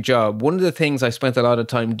my new job, one of the things I spent a lot of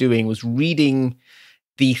time doing was reading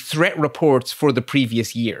the threat reports for the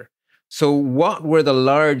previous year. So what were the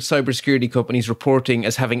large cybersecurity companies reporting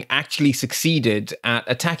as having actually succeeded at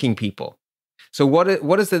attacking people? So what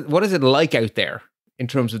is it like out there in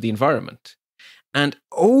terms of the environment? And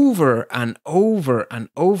over and over and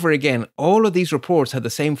over again, all of these reports had the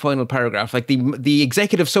same final paragraph. Like the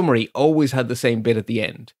executive summary always had the same bit at the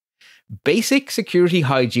end. Basic security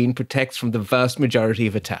hygiene protects from the vast majority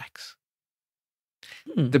of attacks.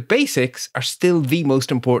 The basics are still the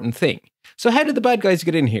most important thing. So how did the bad guys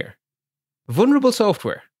get in here? Vulnerable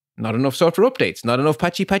software, not enough software updates, not enough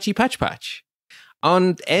patch.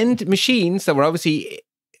 On end machines that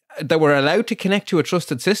were allowed to connect to a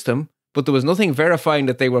trusted system, but there was nothing verifying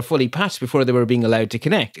that they were fully patched before they were being allowed to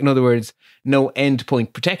connect. In other words, no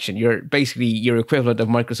endpoint protection. You're basically your equivalent of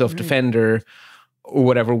Microsoft Defender or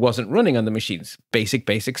whatever wasn't running on the machines.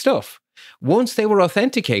 Basic stuff. Once they were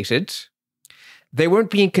authenticated, they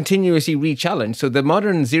weren't being continuously re-challenged. So the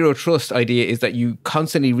modern zero trust idea is that you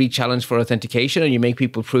constantly re-challenge for authentication and you make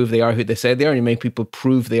people prove they are who they say they are and you make people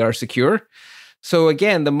prove they are secure. So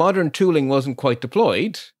again, the modern tooling wasn't quite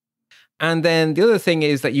deployed. And then the other thing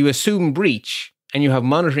is that you assume breach and you have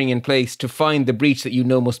monitoring in place to find the breach that you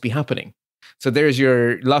know must be happening. So there's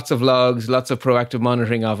your lots of logs, lots of proactive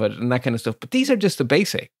monitoring of it and that kind of stuff. But these are just the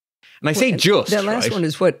basic. And I say just, that last right? one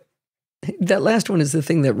is what, that last one is the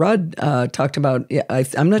thing that Rod talked about. Yeah,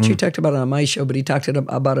 I'm not sure he talked about it on my show, but he talked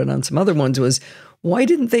about it on some other ones, was why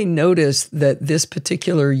didn't they notice that this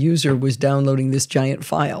particular user was downloading this giant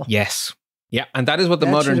file? Yes. Yeah. And that is what the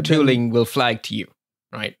modern tooling will flag to you.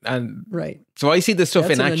 Right. And so I see this stuff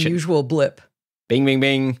in action. That's an unusual blip. Bing, bing,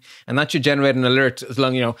 bing. And that should generate an alert as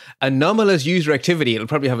long, anomalous user activity. It'll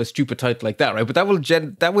probably have a stupid title like that, right? But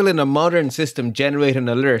that will in a modern system generate an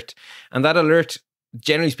alert. And that alert,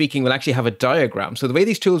 generally speaking, will actually have a diagram. So the way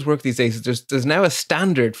these tools work these days is there's now a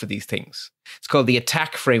standard for these things. It's called the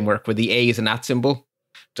attack framework, where the A is an @ symbol.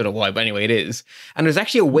 Don't know why, but anyway, it is. And there's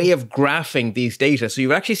actually a way of graphing these data. So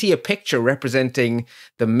you actually see a picture representing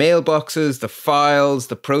the mailboxes, the files,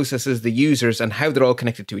 the processes, the users, and how they're all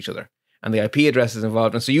connected to each other. And the IP addresses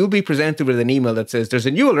involved. And so you'll be presented with an email that says, there's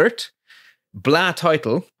a new alert, blah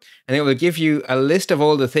title, and it will give you a list of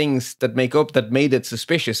all the things that made it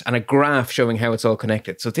suspicious and a graph showing how it's all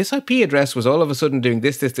connected. So this IP address was all of a sudden doing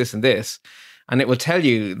this, and this. And it will tell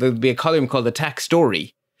you, there'll be a column called attack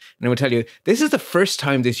story. And it will tell you, this is the first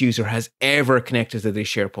time this user has ever connected to this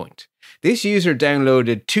SharePoint. This user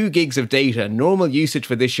downloaded 2 gigs of data. Normal usage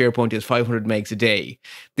for this SharePoint is 500 megs a day.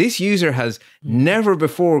 This user has never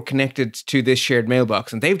before connected to this shared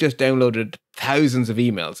mailbox, and they've just downloaded thousands of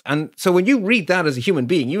emails. And so when you read that as a human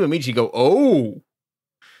being, you immediately go, oh.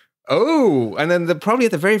 And then probably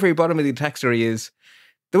at the very, very bottom of the attack story is,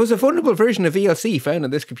 there was a vulnerable version of VLC found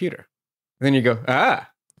on this computer. And then you go,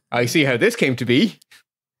 I see how this came to be.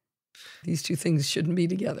 These two things shouldn't be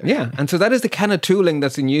together. Yeah. And so that is the kind of tooling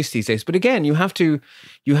that's in use these days. But again, you have to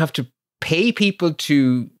pay people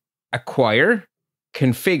to acquire,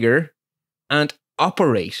 configure, and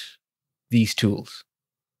operate these tools.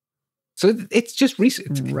 So it's just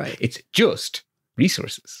Right. It's just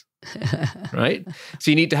resources. Right?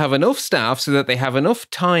 So you need to have enough staff so that they have enough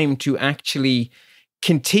time to actually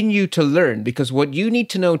continue to learn, because what you need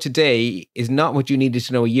to know today is not what you needed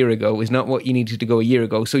to know a year ago, is not what you needed to go a year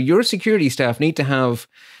ago. So your security staff need to have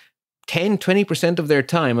 10, 20% of their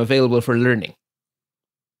time available for learning.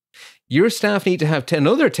 Your staff need to have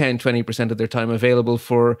another 10, 20% of their time available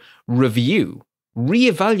for review,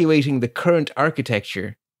 reevaluating the current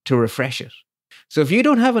architecture to refresh it. So if you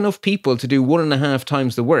don't have enough people to do 1.5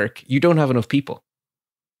 times the work, you don't have enough people.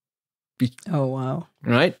 Oh, wow.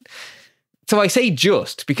 Right? So I say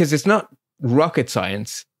just because it's not rocket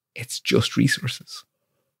science, it's just resources.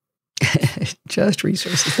 Just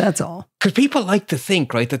resources, that's all. Because people like to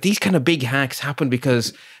think, right, that these kind of big hacks happen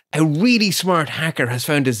because a really smart hacker has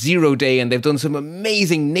found a 0-day and they've done some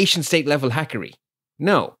amazing nation-state level hackery.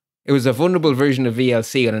 No, it was a vulnerable version of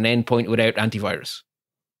VLC on an endpoint without antivirus.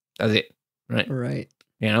 That's it, right? Right.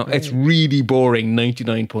 It's really boring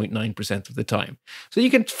 99.9% of the time. So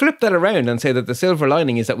you can flip that around and say that the silver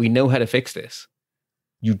lining is that we know how to fix this.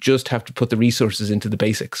 You just have to put the resources into the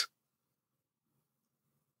basics.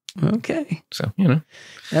 Okay. So,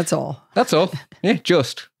 That's all. That's all. Yeah,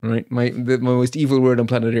 just. Right. My most evil word on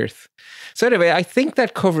planet Earth. So anyway, I think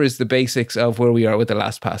that covers the basics of where we are with the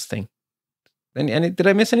LastPass thing. And did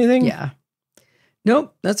I miss anything? Yeah.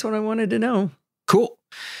 Nope. That's what I wanted to know. Cool.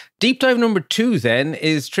 Deep dive number 2 then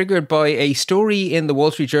is triggered by a story in the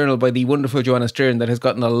Wall Street Journal by the wonderful Joanna Stern that has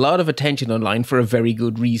gotten a lot of attention online for a very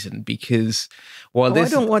good reason, because while I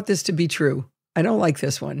don't want this to be true. I don't like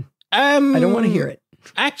this one. I don't want to hear it.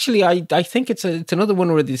 Actually, I think it's another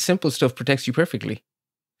one where the simple stuff protects you perfectly.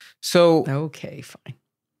 So okay, fine.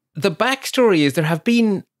 The backstory is there have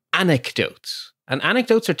been anecdotes. And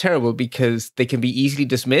anecdotes are terrible because they can be easily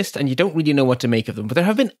dismissed and you don't really know what to make of them. But there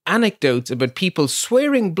have been anecdotes about people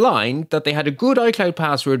swearing blind that they had a good iCloud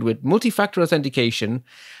password with multi-factor authentication.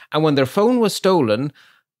 And when their phone was stolen,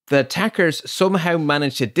 the attackers somehow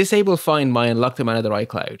managed to disable Find My and lock them out of their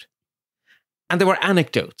iCloud. And there were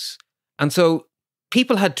anecdotes. And so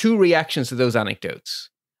people had 2 reactions to those anecdotes.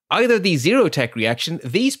 either the zero tech reaction,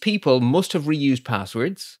 these people must have reused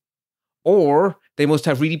passwords, or they must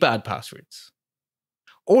have really bad passwords.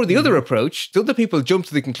 Or the other approach, the other people jump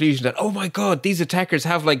to the conclusion that, oh my God, these attackers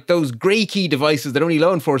have like those grey key devices that only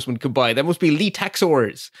law enforcement could buy. That must be elite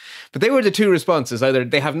hacksaws. But they were the two responses. Either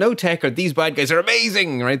they have no tech or these bad guys are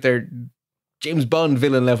amazing, right? They're James Bond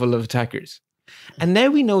villain level of attackers. And now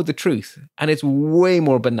we know the truth, and it's way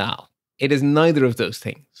more banal. It is neither of those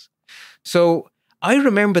things. So I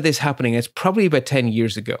remember this happening. It's probably about 10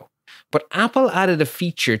 years ago. But Apple added a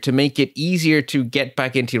feature to make it easier to get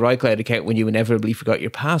back into your iCloud account when you inevitably forgot your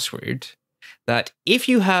password. That if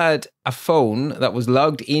you had a phone that was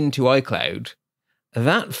logged into iCloud,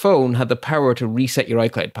 that phone had the power to reset your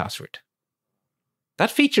iCloud password.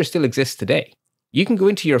 That feature still exists today. You can go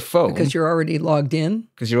into your phone. Because you're already logged in?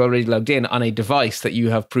 Because you're already logged in on a device that you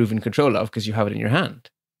have proven control of because you have it in your hand.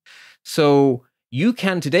 So you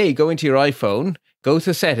can today go into your iPhone, go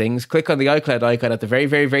to settings, click on the iCloud icon at the very,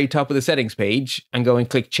 very, very top of the settings page and go and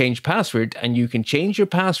click change password. And you can change your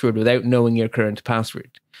password without knowing your current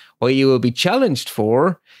password. What you will be challenged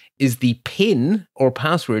for is the PIN or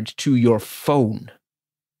password to your phone,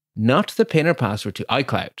 not the PIN or password to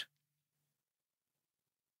iCloud.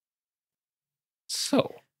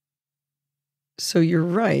 So you're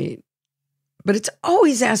right. But it's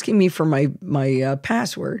always asking me for my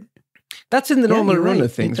password. That's in the normal run right.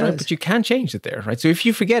 of things, right? But you can change it there, right? So if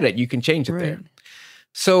you forget it, you can change it there.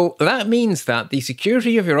 So that means that the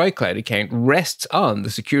security of your iCloud account rests on the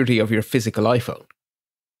security of your physical iPhone.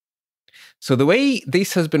 So the way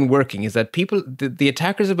this has been working is that the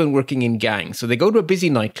attackers have been working in gangs. So they go to a busy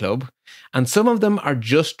nightclub, and some of them are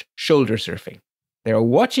just shoulder surfing. They're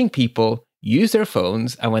watching people use their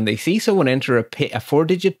phones, and when they see someone enter a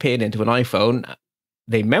 4-digit PIN into an iPhone,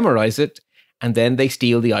 they memorize it, and then they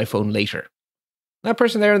steal the iPhone later. That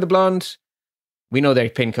person there in the blonde, we know their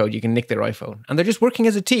PIN code, you can nick their iPhone. And they're just working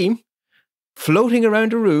as a team, floating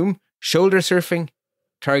around a room, shoulder surfing,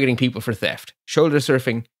 targeting people for theft. Shoulder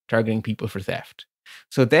surfing, targeting people for theft.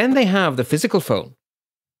 So then they have the physical phone,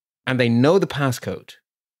 and they know the passcode.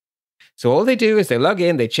 So all they do is they log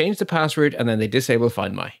in, they change the password, and then they disable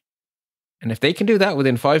Find My. And if they can do that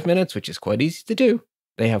within 5 minutes, which is quite easy to do,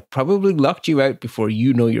 they have probably locked you out before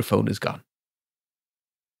you know your phone is gone.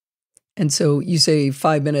 And so you say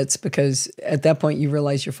 5 minutes because at that point you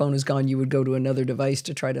realize your phone is gone. You would go to another device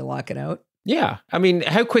to try to lock it out. Yeah. I mean,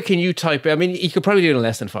 how quick can you type? I mean, you could probably do it in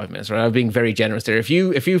less than 5 minutes, right? I'm being very generous there. If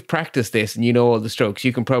you've practiced this and you know all the strokes,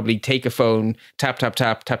 you can probably take a phone, tap, tap,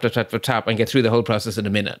 tap, tap, tap, tap, tap, tap, and get through the whole process in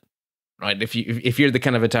a minute, right? If you're the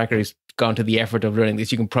kind of attacker who's gone to the effort of learning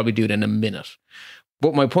this, you can probably do it in a minute.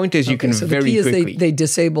 But my point is, you can so very the key is quickly. They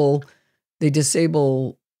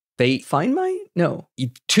disable Find My? No.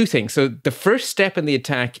 Two things. So the first step in the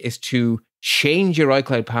attack is to change your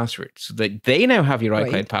iCloud password so that they now have your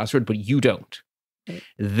iCloud password, but you don't.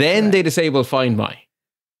 Then they disable Find My.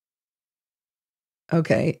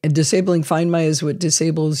 Okay. And disabling Find My is what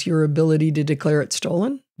disables your ability to declare it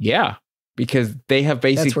stolen? Yeah. Because they have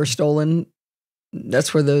basically...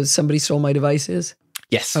 That's where somebody stole my device is?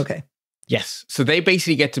 Yes. Okay. Yes. So they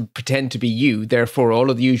basically get to pretend to be you. Therefore, all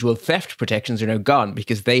of the usual theft protections are now gone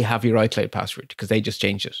because they have your iCloud password because they just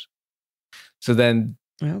changed it. So then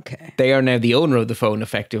they are now the owner of the phone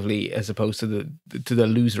effectively as opposed to the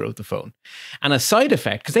loser of the phone. And a side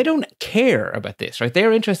effect, because they don't care about this, right?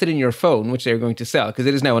 They're interested in your phone, which they're going to sell because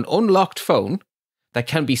it is now an unlocked phone that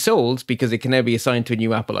can be sold because it can now be assigned to a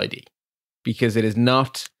new Apple ID because it is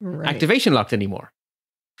not activation locked anymore.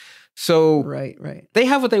 So they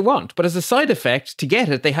have what they want, but as a side effect, to get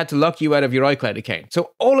it, they had to lock you out of your iCloud account.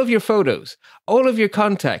 So all of your photos, all of your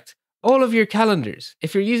contacts, all of your calendars,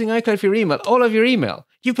 if you're using iCloud for your email, all of your email,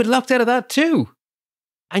 you've been locked out of that too.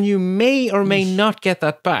 And you may or may not get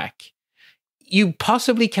that back. You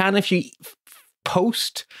possibly can if you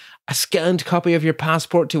post a scanned copy of your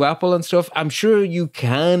passport to Apple and stuff. I'm sure you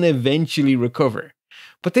can eventually recover.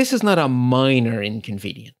 But this is not a minor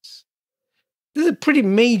inconvenience. This is a pretty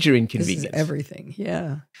major inconvenience. This is everything.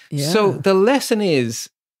 Yeah. So the lesson is,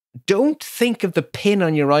 don't think of the PIN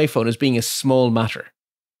on your iPhone as being a small matter.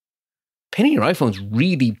 PIN on your iPhone is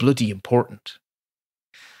really bloody important.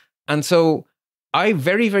 And so I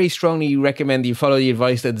very, very strongly recommend that you follow the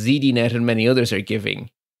advice that ZDNet and many others are giving.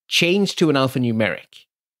 Change to an alphanumeric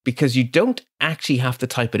because you don't actually have to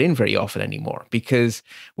type it in very often anymore. Because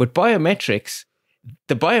with biometrics,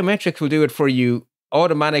 the biometrics will do it for you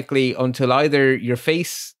automatically until either your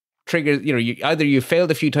face triggers, either you failed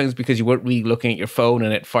a few times because you weren't really looking at your phone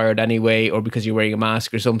and it fired anyway, or because you're wearing a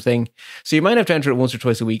mask or something. So you might have to enter it once or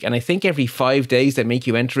twice a week. And I think every 5 days they make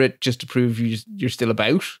you enter it just to prove you're still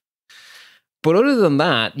about. But other than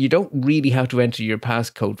that, you don't really have to enter your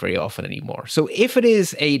passcode very often anymore. So if it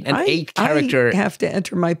is an 8-character... I have to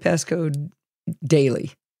enter my passcode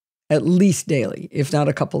daily, at least daily, if not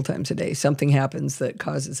a couple times a day. Something happens that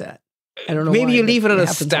causes that. I don't know. Maybe why, you leave it on a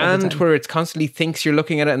happens all the stand time. where it constantly thinks you're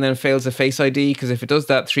looking at it and then fails a Face ID, because if it does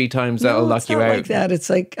that 3 times, that'll lock you out. Like that. It's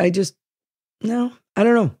like, I don't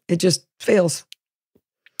know. It just fails.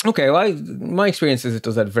 Okay, well, my experience is it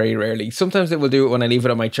does that very rarely. Sometimes it will do it when I leave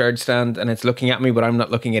it on my charge stand and it's looking at me, but I'm not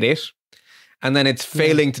looking at it. And then it's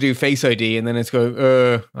failing to do Face ID, and then it's going,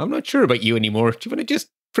 I'm not sure about you anymore. Do you want to just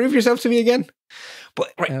prove yourself to me again?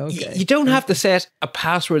 But you don't have to set a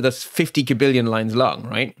password that's 50 kabillion lines long,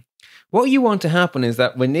 right? What you want to happen is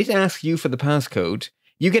that when it asks you for the passcode,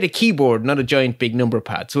 you get a keyboard, not a giant big number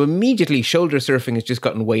pad. So immediately shoulder surfing has just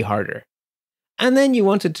gotten way harder. And then you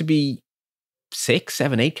want it to be 6,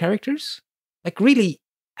 7, 8 characters? Like, really,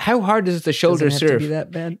 how hard is it to shoulder Doesn't have surf? to be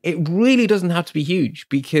that bad. It really doesn't have to be huge,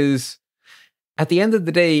 because at the end of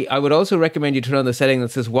the day, I would also recommend you turn on the setting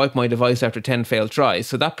that says wipe my device after 10 failed tries.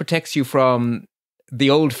 So that protects you from the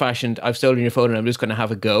old-fashioned, I've stolen your phone and I'm just going to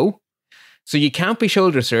have a go. So you can't be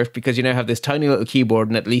shoulder surfed because you now have this tiny little keyboard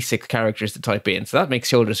and at least 6 characters to type in. So that makes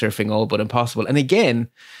shoulder surfing all but impossible. And again,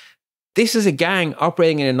 this is a gang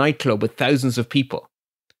operating in a nightclub with thousands of people.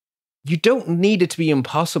 You don't need it to be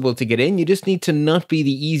impossible to get in. You just need to not be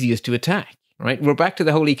the easiest to attack, right? We're back to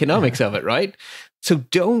the whole economics of it, right? So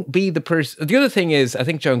don't be the person. The other thing is, I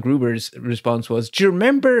think John Gruber's response was, do you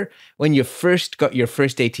remember when you first got your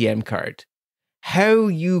first ATM card, how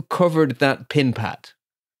you covered that PIN pad?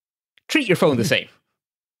 Treat your phone the same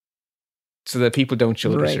so that people don't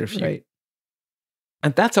shoulder surf you. Right.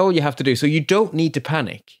 And that's all you have to do. So you don't need to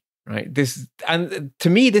panic, right? And to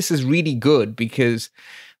me, this is really good, because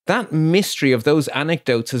that mystery of those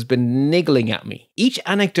anecdotes has been niggling at me. Each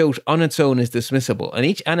anecdote on its own is dismissible, and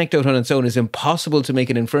each anecdote on its own is impossible to make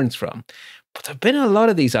an inference from. But there have been a lot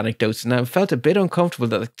of these anecdotes, and I've felt a bit uncomfortable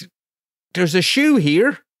that, like, there's a shoe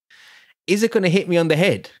here. Is it going to hit me on the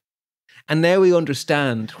head? And now we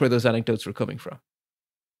understand where those anecdotes were coming from.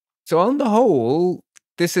 So on the whole,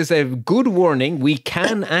 this is a good warning. We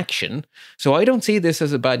can action. So I don't see this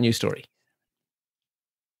as a bad news story.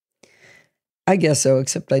 I guess so,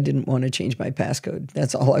 except I didn't want to change my passcode.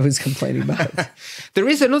 That's all I was complaining about. There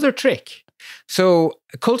is another trick. So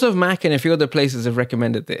Cult of Mac and a few other places have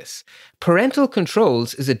recommended this. Parental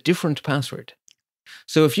controls is a different password.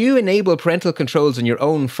 So if you enable parental controls on your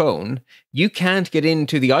own phone, you can't get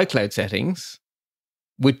into the iCloud settings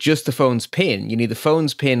with just the phone's PIN. You need the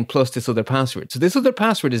phone's PIN plus this other password. So this other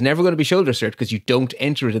password is never going to be shoulder surfed because you don't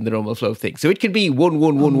enter it in the normal flow of things. So it could be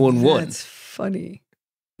 11111. That's funny.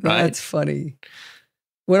 Right? That's funny.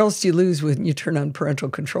 What else do you lose when you turn on parental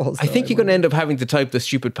controls? I think you're going to end up having to type the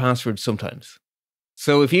stupid password sometimes.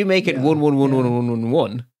 So if you make it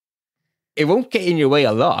 1111111, it won't get in your way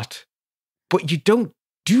a lot, but you don't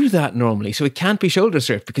do that normally. So it can't be shoulder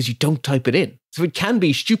surfed because you don't type it in. So it can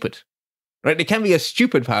be stupid, right? It can be a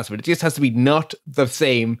stupid password. It just has to be not the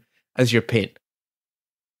same as your PIN.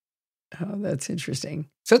 Oh, that's interesting.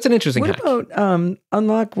 So it's an interesting What hack. about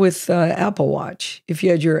unlock with Apple Watch? If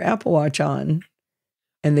you had your Apple Watch on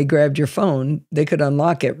and they grabbed your phone, they could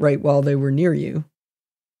unlock it right while they were near you.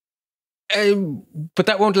 But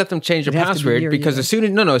that won't let them change their It'd have to be password, near because you. as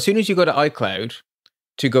soon as you go to iCloud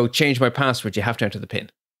to go change my password, you have to enter the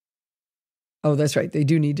PIN. Oh, that's right. They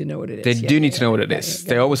do need to know what it They is. do need to know what it is.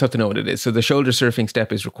 They always have to know what it is. So the shoulder surfing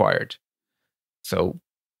step is required. So,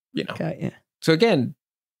 So again,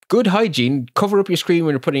 good hygiene. Cover up your screen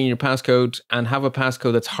when you're putting in your passcode, and have a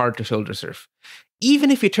passcode that's hard to shoulder surf.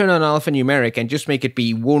 Even if you turn on alphanumeric and just make it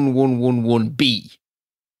be 1111B,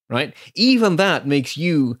 right? Even that makes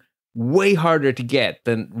you way harder to get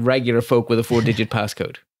than regular folk with a 4-digit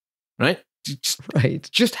passcode, right?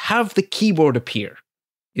 Just have the keyboard appear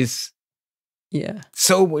is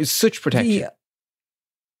such protection.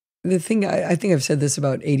 The thing, I think I've said this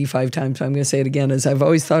about 85 times, so I'm going to say it again, is I've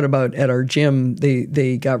always thought about at our gym,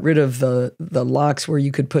 they got rid of the locks where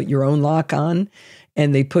you could put your own lock on,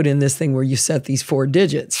 and they put in this thing where you set these 4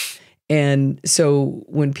 digits. And so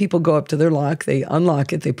when people go up to their lock, they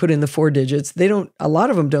unlock it, they put in the 4 digits. A lot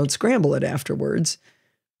of them don't scramble it afterwards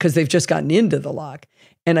because they've just gotten into the lock.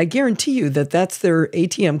 And I guarantee you that that's their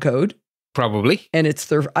ATM code. Probably. And it's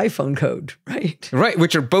their iPhone code, right? Right,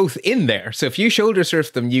 which are both in there. So if you shoulder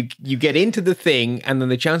surf them, you get into the thing, and then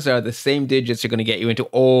the chances are the same digits are going to get you into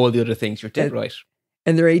all the other things. You're dead right.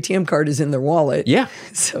 And their ATM card is in their wallet. Yeah.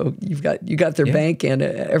 So you got their bank and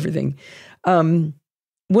everything.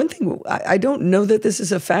 One thing, I don't know that this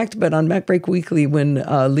is a fact, but on MacBreak Weekly, when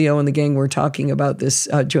Leo and the gang were talking about this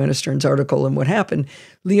Joanna Stern's article and what happened,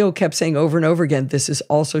 Leo kept saying over and over again, this is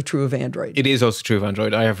also true of Android. It is also true of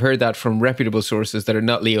Android. I have heard that from reputable sources that are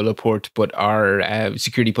not Leo Laporte, but are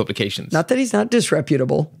security publications. Not that he's not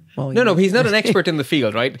disreputable. Well, no, he's not an expert in the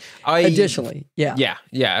field, right? Additionally, yeah.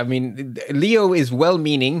 Yeah. I mean, Leo is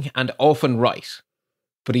well-meaning and often right,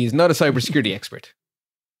 but he's not a cybersecurity expert.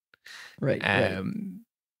 Right.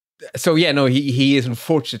 So yeah, no, he is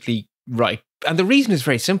unfortunately right. And the reason is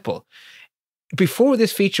very simple. Before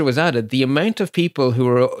this feature was added, the amount of people who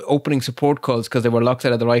were opening support calls because they were locked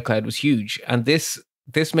out of their iCloud was huge. And this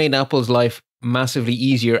made Apple's life massively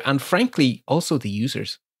easier, and frankly, also the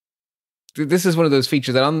users. This is one of those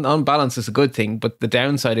features that on balance is a good thing, but the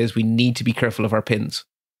downside is we need to be careful of our pins.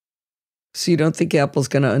 So you don't think Apple's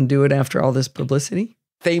going to undo it after all this publicity?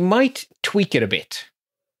 They might tweak it a bit.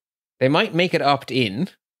 They might make it opt-in.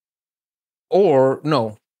 Or,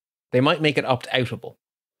 no, they might make it opt-outable.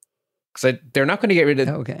 Because they're not going to get rid of...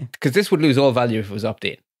 Okay. Because this would lose all value if it was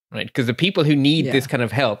opt-in, right? Because the people who need this kind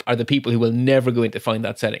of help are the people who will never go in to find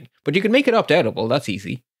that setting. But you can make it opt-outable. That's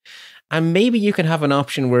easy. And maybe you can have an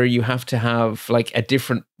option where you have to have like a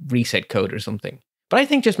different reset code or something. But I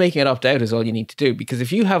think just making it opt-out is all you need to do. Because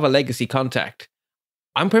if you have a legacy contact,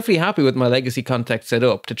 I'm perfectly happy with my legacy contact set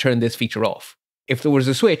up to turn this feature off. If there was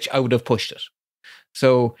a switch, I would have pushed it.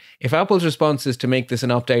 So if Apple's response is to make this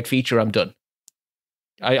an opt-out feature, I'm done.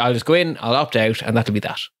 I'll just go in, I'll opt out, and that'll be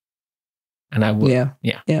that. And I will.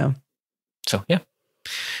 Yeah. So, yeah.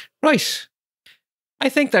 Right. I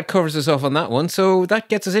think that covers us off on that one. So that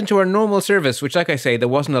gets us into our normal service, which, like I say, there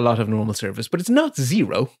wasn't a lot of normal service, but it's not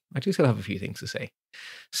zero. I do still have a few things to say.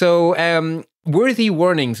 So worthy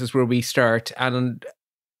warnings is where we start. And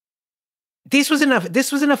this was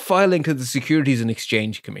in a filing to the Securities and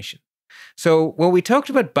Exchange Commission. So when we talked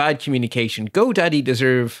about bad communication, GoDaddy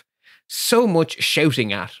deserve so much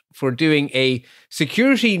shouting at for doing a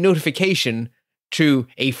security notification to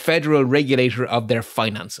a federal regulator of their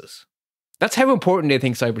finances. That's how important they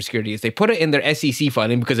think cybersecurity is. They put it in their SEC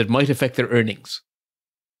filing because it might affect their earnings.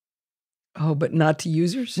 Oh, but not to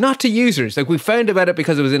users? Not to users. Like, we found about it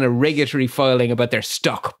because it was in a regulatory filing about their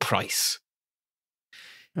stock price.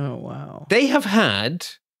 Oh, wow. They have had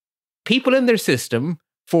people in their system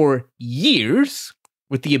for years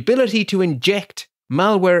with the ability to inject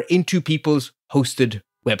malware into people's hosted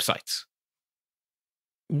websites.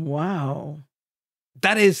 Wow.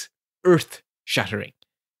 That is earth-shattering.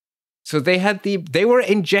 So they were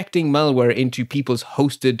injecting malware into people's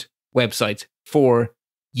hosted websites for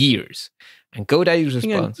years. And GoDaddy's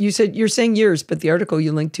response... You're saying years, but the article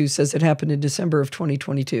you linked to says it happened in December of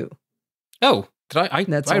 2022. Oh, did I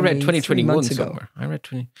read 2021 somewhere. I read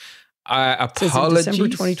 20... apologies. December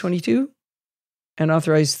 2022, an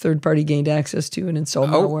authorized third party gained access to and installed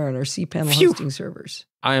malware on our cPanel hosting servers.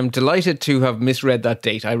 I am delighted to have misread that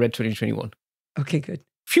date. I read 2021. Okay, good.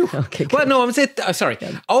 Phew. Okay, good. Well, no, sorry.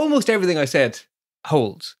 Yeah. Almost everything I said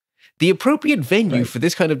holds. The appropriate venue for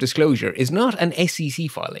this kind of disclosure is not an SEC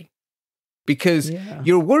filing, because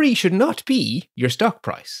your worry should not be your stock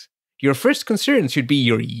price. Your first concern should be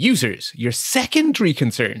your users. Your secondary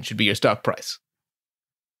concern should be your stock price.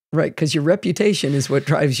 Right, because your reputation is what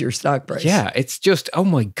drives your stock price. Yeah, it's just, oh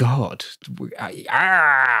my God.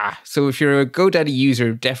 So if you're a GoDaddy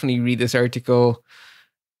user, definitely read this article.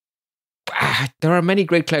 There are many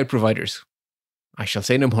great cloud providers. I shall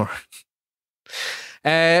say no more.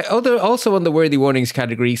 Also on the worthy warnings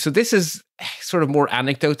category, so this is sort of more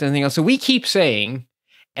anecdote than anything else. So we keep saying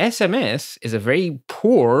SMS is a very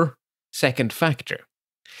poor second factor.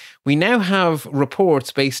 We now have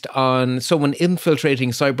reports based on someone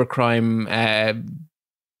infiltrating cybercrime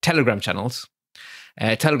Telegram channels,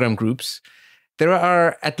 Telegram groups. There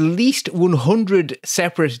are at least 100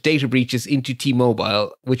 separate data breaches into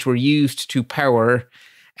T-Mobile, which were used to power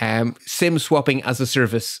SIM swapping as a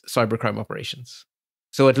service cybercrime operations.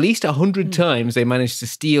 So at least 100 times they managed to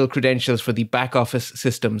steal credentials for the back office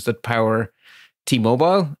systems that power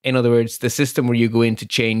T-Mobile. In other words, the system where you go in to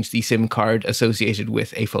change the SIM card associated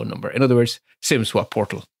with a phone number. In other words, SIM swap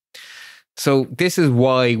portal. So this is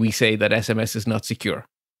why we say that SMS is not secure.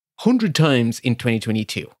 100 times in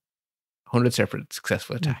 2022. 100 separate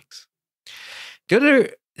successful attacks. The other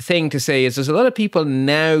thing to say is there's a lot of people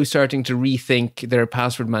now starting to rethink their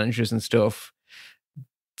password managers and stuff.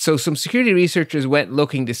 So some security researchers went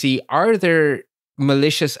looking to see, are there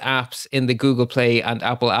malicious apps in the Google Play and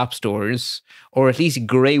Apple app stores, or at least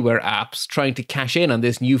greyware apps, trying to cash in on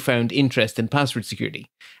this newfound interest in password security?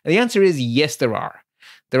 And the answer is yes, there are.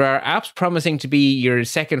 There are apps promising to be your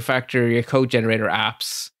second factor, your code generator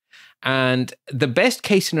apps, And the best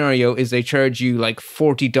case scenario is they charge you like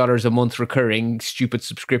 $40 a month recurring stupid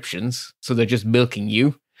subscriptions. So they're just milking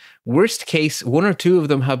you. Worst case, one or two of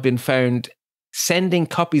them have been found sending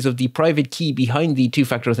copies of the private key behind the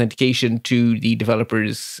two-factor authentication to the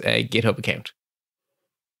developer's GitHub account.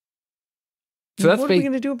 So what are we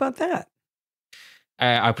going to do about that?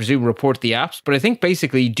 I presume report the apps, but I think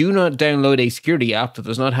basically do not download a security app that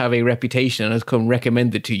does not have a reputation and has come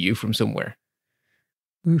recommended to you from somewhere.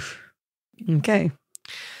 Oof. Okay.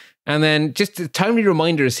 And then just the timely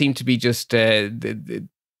reminders seem to be just the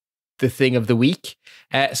thing of the week.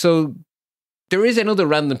 So there is another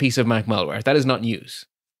random piece of Mac malware. That is not news.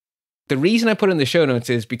 The reason I put in the show notes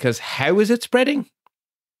is because how is it spreading?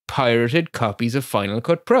 Pirated copies of Final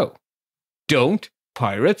Cut Pro. Don't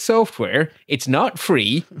pirate software. It's not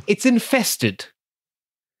free. It's infested.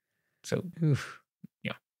 So,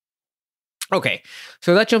 yeah. Okay,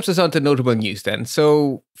 so that jumps us on to notable news then.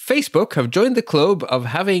 So Facebook have joined the club of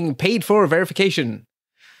having paid for verification.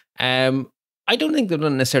 I don't think they've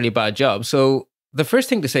done necessarily a bad job. So the first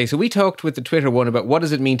thing to say, so we talked with the Twitter one about what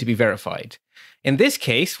does it mean to be verified. In this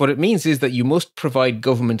case, what it means is that you must provide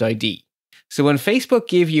government ID. So when Facebook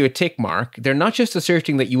give you a tick mark, they're not just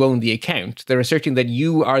asserting that you own the account, they're asserting that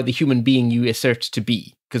you are the human being you assert to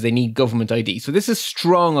be, because they need government ID. So this is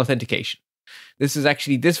strong authentication.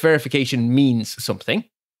 This verification means something.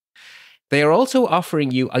 They are also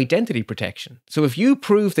offering you identity protection. So if you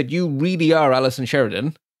prove that you really are Alison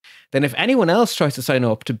Sheridan, then if anyone else tries to sign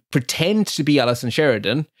up to pretend to be Alison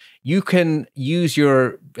Sheridan, you can use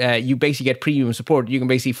you basically get premium support. You can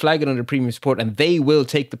basically flag it under premium support and they will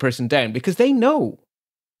take the person down because they know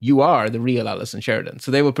you are the real Alison Sheridan.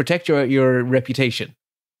 So they will protect your reputation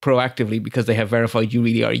proactively because they have verified you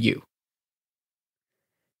really are you.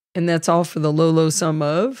 And that's all for the low sum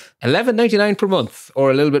of? $11.99 per month,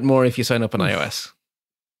 or a little bit more if you sign up on iOS.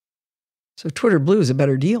 So Twitter Blue is a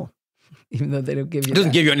better deal. Even though they don't give you, it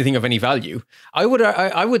doesn't give you anything of any value. I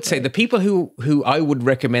would say the people who I would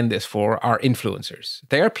recommend this for are influencers.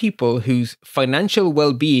 They are people whose financial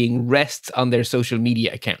well-being rests on their social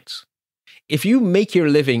media accounts. If you make your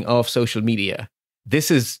living off social media,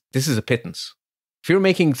 this is a pittance. If you're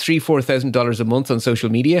making $3,000-4,000 a month on social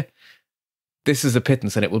media, this is a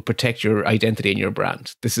pittance, and it will protect your identity and your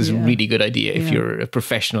brand. This is a really good idea if you're a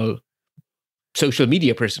professional social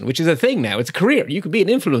media person, which is a thing now. It's a career. You could be an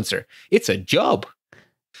influencer. It's a job.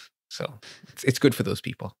 So it's good for those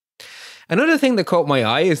people. Another thing that caught my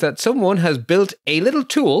eye is that someone has built a little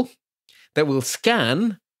tool that will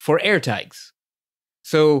scan for AirTags.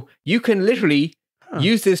 So you can literally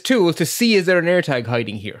use this tool to see, is there an AirTag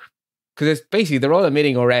hiding here? Because it's basically, they're all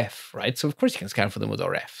emitting RF, right? So of course you can scan for them with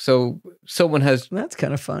RF. So someone has... That's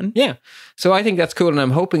kind of fun. Yeah. So I think that's cool. And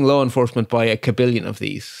I'm hoping law enforcement buy a kabillion of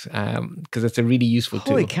these because it's a really useful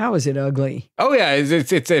tool. Holy cow, is it ugly? Oh yeah,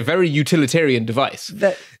 it's a very utilitarian device.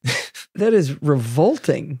 That is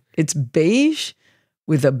revolting. It's beige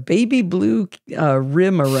with a baby blue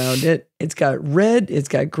rim around it. It's got red, it's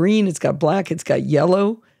got green, it's got black, it's got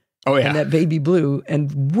yellow. Oh yeah. And that baby blue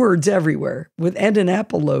and words everywhere and an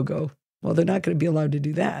Apple logo. Well, they're not going to be allowed to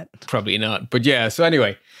do that. Probably not. But yeah, so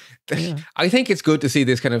anyway, I think it's good to see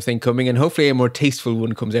this kind of thing coming, and hopefully a more tasteful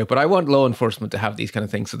one comes out. But I want law enforcement to have these kind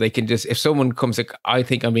of things so they can just, if someone comes like, I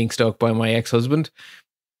think I'm being stalked by my ex-husband,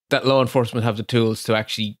 that law enforcement have the tools to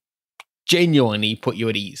actually genuinely put you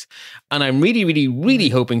at ease. And I'm really, really, really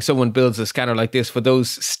hoping someone builds a scanner like this for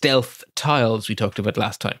those stealth tiles we talked about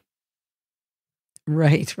last time.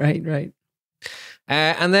 Right.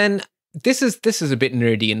 And then this is a bit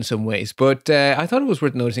nerdy in some ways, but I thought it was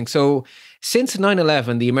worth noticing. So since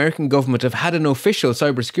 9/11, the American government have had an official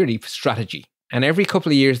cybersecurity strategy. And every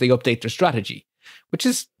couple of years, they update their strategy, which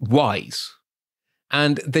is wise.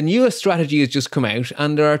 And the newest strategy has just come out.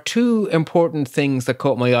 And there are two important things that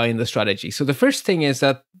caught my eye in the strategy. So the first thing is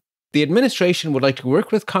that the administration would like to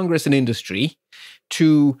work with Congress and industry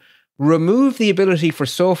to remove the ability for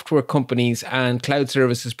software companies and cloud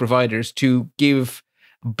services providers to give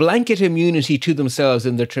blanket immunity to themselves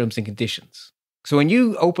in their terms and conditions. So when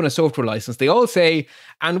you open a software license, they all say,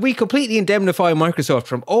 and we completely indemnify Microsoft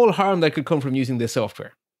from all harm that could come from using this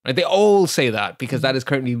software. Right? They all say that because that is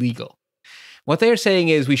currently legal. What they're saying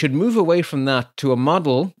is we should move away from that to a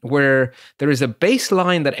model where there is a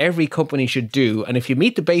baseline that every company should do. And if you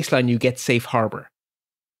meet the baseline, you get safe harbor.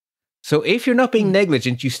 So if you're not being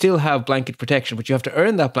negligent, you still have blanket protection, but you have to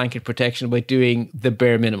earn that blanket protection by doing the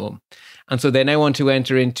bare minimum. And so they now want to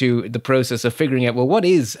enter into the process of figuring out, well, what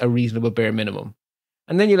is a reasonable bare minimum?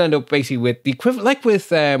 And then you'll end up basically with the equivalent, like with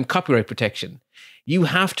copyright protection. You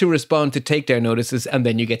have to respond to takedown notices and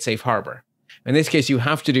then you get safe harbor. In this case, you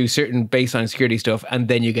have to do certain baseline security stuff, and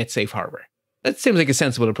then you get safe harbor. That seems like a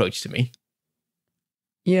sensible approach to me.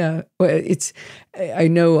 Yeah, well, I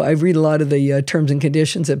know I read a lot of the terms and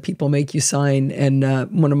conditions that people make you sign. And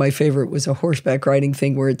one of my favorite was a horseback riding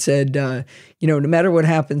thing where it said, no matter what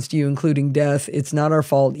happens to you, including death, it's not our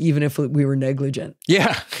fault, even if we were negligent.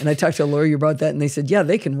 Yeah. And I talked to a lawyer about that and they said, yeah,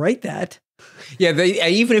 they can write that. Yeah,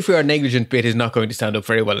 even if we are negligent, bit is not going to stand up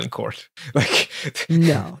very well in court.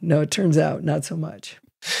 No, it turns out not so much.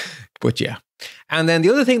 But yeah. And then the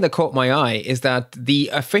other thing that caught my eye is that the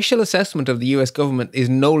official assessment of the US government is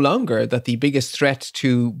no longer that the biggest threat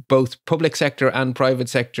to both public sector and private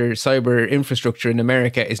sector cyber infrastructure in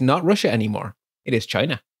America is not Russia anymore. It is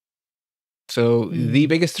China. So the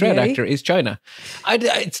biggest threat actor is China.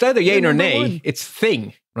 It's neither yay nor nay. One. It's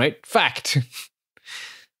thing, right? Fact.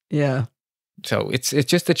 Yeah. So it's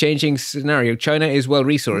just a changing scenario. China is well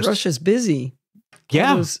resourced. Russia's busy.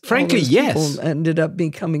 Yeah, frankly, yes. People ended up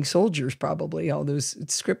becoming soldiers, probably. All those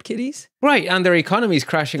script kiddies. Right, and their economy is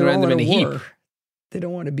crashing around them in a heap. They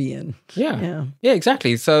don't want to be in. Yeah,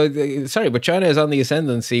 exactly. So, sorry, but China is on the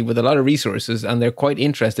ascendancy with a lot of resources, and they're quite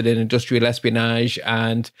interested in industrial espionage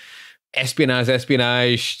and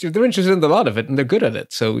espionage. They're interested in a lot of it, and they're good at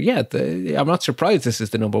it. So, yeah, I'm not surprised this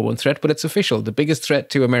is the number one threat, but it's official. The biggest threat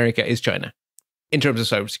to America is China in terms of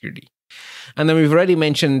cybersecurity. And then we've already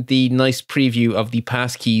mentioned the nice preview of the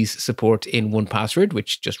passkeys support in 1Password,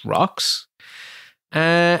 which just rocks.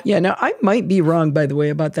 Now I might be wrong, by the way,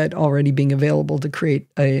 about that already being available to create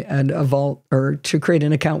a vault or to create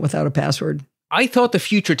an account without a password. I thought the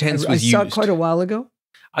future tense was used. I saw it quite a while ago.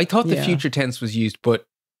 I thought the future tense was used, but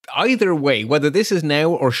either way, whether this is now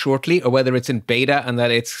or shortly, or whether it's in beta and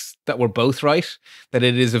that we're both right, that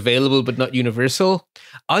it is available but not universal,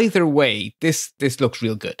 either way, this looks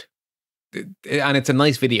real good. And it's a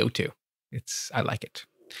nice video too. I like it.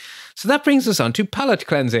 So that brings us on to palette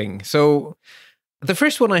cleansing. So the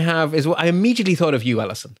first one I have is I immediately thought of you,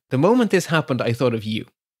 Alison. The moment this happened, I thought of you.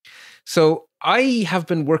 So I have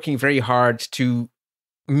been working very hard to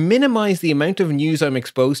minimize the amount of news I'm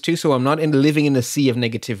exposed to, so I'm not living in a sea of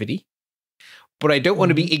negativity, but I don't want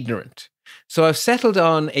to be ignorant. So I've settled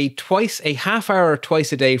on a half hour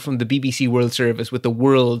twice a day from the BBC World Service with the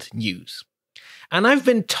world news. And I've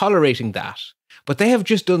been tolerating that, but they have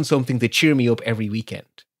just done something to cheer me up every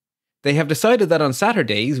weekend. They have decided that on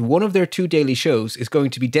Saturdays, one of their 2 daily shows is going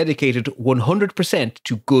to be dedicated 100%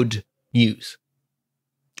 to good news.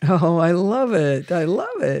 Oh, I love it. I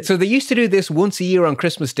love it. So they used to do this once a year on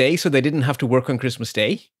Christmas Day, so they didn't have to work on Christmas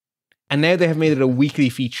Day. And now they have made it a weekly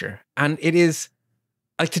feature. And it is,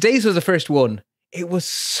 like today's was the first one. It was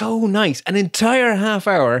so nice. An entire half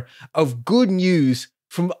hour of good news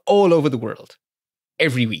from all over the world.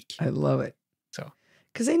 Every week. I love it. So,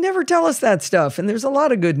 because they never tell us that stuff, and there's a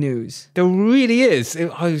lot of good news. There really is. It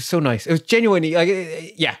was so nice. It was genuinely,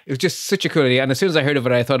 it was just such a cool idea. And as soon as I heard of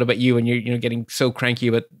it, I thought about you, and you're getting so cranky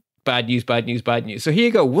about bad news. So here you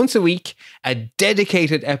go. Once a week, a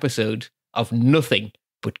dedicated episode of nothing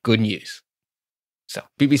but good news. So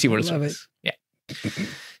BBC World Service. Yeah.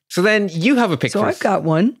 So then you have a pick. So I've got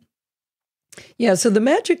one. Yeah. So the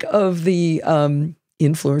magic of the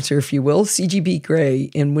influencer, if you will, CGP Grey,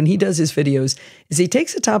 and when he does his videos, is he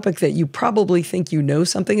takes a topic that you probably think you know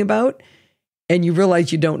something about, and you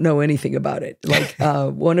realize you don't know anything about it. Like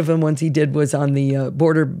one of them ones he did was on the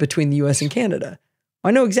border between the U.S. and Canada. I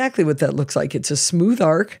know exactly what that looks like. It's a smooth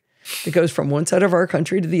arc that goes from one side of our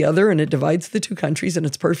country to the other, and it divides the 2 countries, and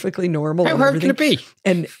it's perfectly normal. How hard can it be?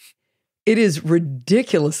 And it is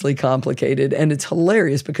ridiculously complicated, and it's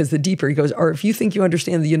hilarious because the deeper he goes, or if you think you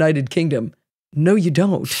understand the United Kingdom, no, you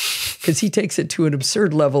don't, because he takes it to an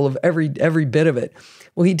absurd level of every bit of it.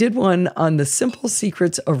 Well, he did one on the simple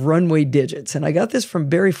secrets of runway digits, and I got this from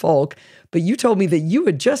Barry Falk, but you told me that you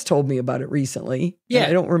had just told me about it recently. Yeah.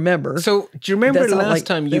 I don't remember. So do you remember last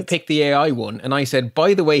time you picked the AI one, and I said,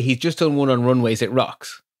 by the way, he's just done one on runways, it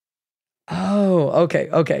rocks. Oh,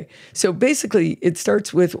 okay. So basically, it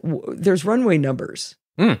starts with, there's runway numbers.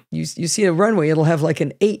 You see a runway, it'll have like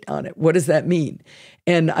an 8 on it. What does that mean?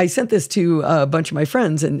 And I sent this to a bunch of my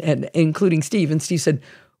friends, and including Steve. And Steve said,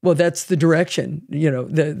 well, that's the direction,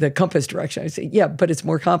 the compass direction. I say, yeah, but it's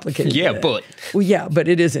more complicated. Yeah, but. Well, yeah, but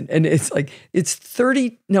it isn't. And it's like, it's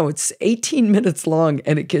 18 minutes long,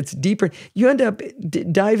 and it gets deeper. You end up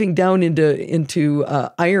diving down into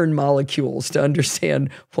iron molecules to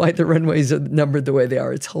understand why the runways are numbered the way they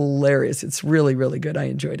are. It's hilarious. It's really, really good. I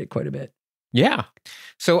enjoyed it quite a bit. Yeah.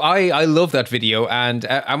 So I love that video, and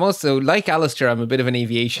I'm also, like Alistair, I'm a bit of an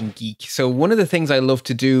aviation geek. So one of the things I love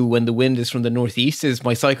to do when the wind is from the northeast is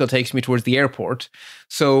my cycle takes me towards the airport.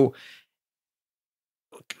 So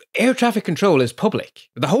air traffic control is public.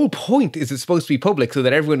 The whole point is it's supposed to be public so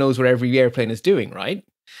that everyone knows what every airplane is doing, right?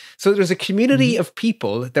 So there's a community of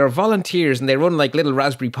people, they're volunteers and they run like little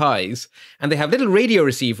Raspberry Pis and they have little radio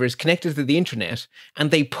receivers connected to the internet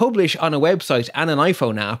and they publish on a website and an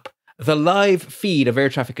iPhone app the live feed of air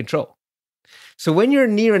traffic control. So when you're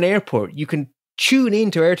near an airport, you can tune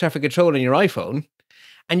into air traffic control on your iPhone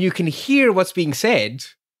and you can hear what's being said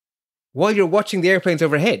while you're watching the airplanes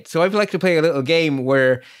overhead. So I'd like to play a little game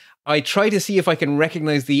where I try to see if I can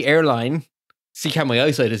recognize the airline, see how my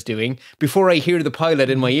eyesight is doing, before I hear the pilot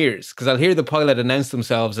in my ears. Because I'll hear the pilot announce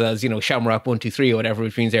themselves as, Shamrock 123 or whatever,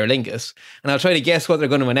 which means Aer Lingus. And I'll try to guess what they're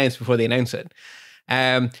going to announce before they announce it.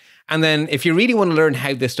 And then if you really want to learn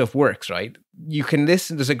how this stuff works, right, you can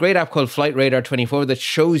listen. There's a great app called Flight Radar 24 that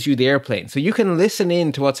shows you the airplane. So you can listen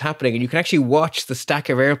in to what's happening and you can actually watch the stack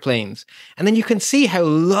of airplanes. And then you can see how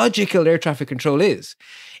logical air traffic control is.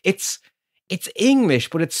 It's English,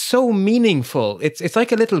 but it's so meaningful. It's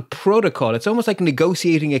like a little protocol. It's almost like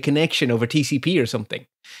negotiating a connection over TCP or something.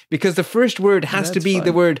 Because the first word has to be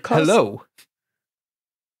the word hello.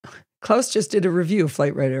 Klaus just did a review of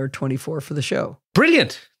Flight Radar 24 for the show.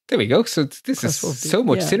 Brilliant. There we go. So this is so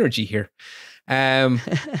much synergy here.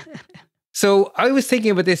 So I was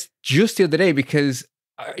thinking about this just the other day because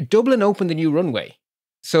Dublin opened the new runway.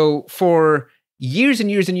 So for years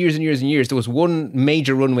and years and years and years and years, there was one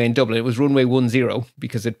major runway in Dublin. It was runway 10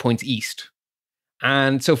 because it points east.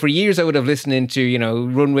 And so for years I would have listened into,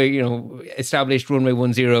 runway, established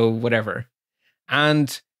runway 10, whatever.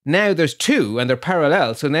 And now there's two and they're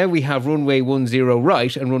parallel. So now we have runway 10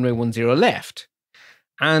 right and runway 10 left.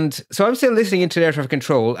 And so I'm still listening into air traffic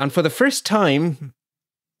control. And for the first time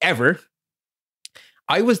ever,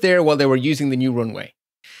 I was there while they were using the new runway.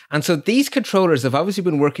 And so these controllers have obviously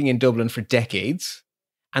been working in Dublin for decades.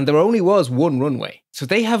 And there only was one runway. So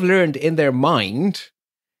they have learned in their mind,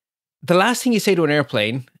 the last thing you say to an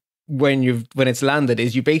airplane when it's landed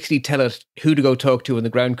is you basically tell it who to go talk to in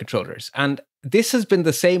the ground controllers. And this has been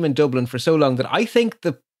the same in Dublin for so long that I think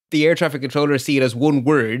the air traffic controllers see it as one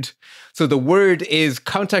word. So the word is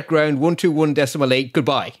contact ground 121.8,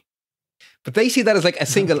 goodbye. But they see that as like a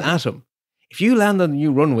single atom. If you land on the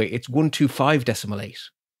new runway, it's 125.8,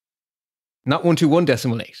 not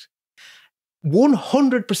 121.8.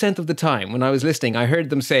 100% of the time when I was listening, I heard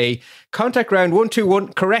them say, contact ground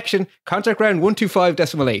 121, correction, contact ground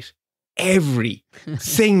 125.8. Every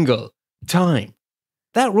single time.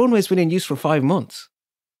 That runway's been in use for 5 months.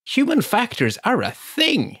 Human factors are a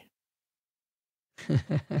thing.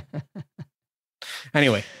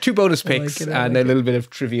 Anyway, 2 bonus picks and a little bit of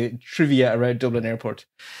trivia around Dublin Airport.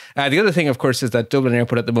 The other thing, of course, is that Dublin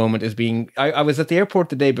Airport at the moment is being... I was at the airport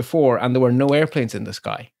the day before and there were no airplanes in the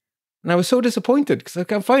sky. And I was so disappointed because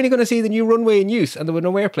I'm finally going to see the new runway in use and there were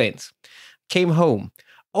no airplanes. Came home.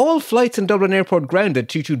 All flights in Dublin Airport grounded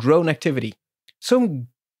due to drone activity. Some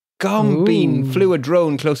gombeen flew a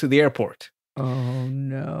drone close to the airport. Oh,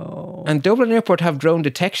 no. And Dublin Airport have drone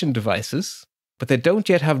detection devices, but they don't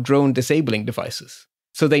yet have drone disabling devices.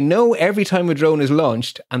 So they know every time a drone is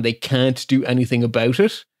launched and they can't do anything about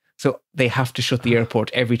it. So they have to shut the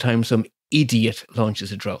airport every time some idiot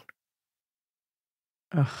launches a drone.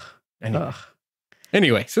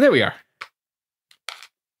 Anyway, so there we are.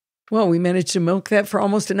 Well, we managed to milk that for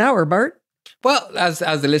almost an hour, Bart. Well, as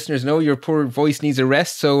the listeners know, your poor voice needs a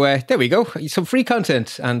rest. So there we go. Some free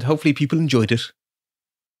content and hopefully people enjoyed it.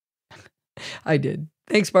 I did.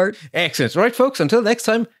 Thanks, Bart. Excellent. All right, folks, until next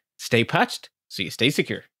time, stay patched so you stay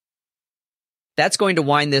secure. That's going to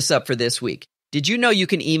wind this up for this week. Did you know you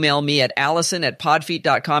can email me at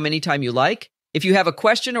allison@podfeet.com anytime you like? If you have a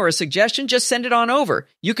question or a suggestion, just send it on over.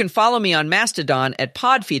 You can follow me on Mastodon at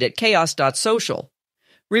podfeet@chaos.social.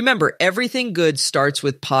 Remember, everything good starts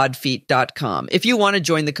with podfeet.com. If you want to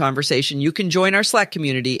join the conversation, you can join our Slack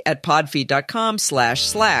community at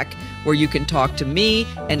podfeet.com/Slack, where you can talk to me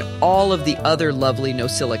and all of the other lovely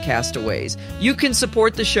NoScylla castaways. You can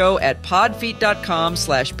support the show at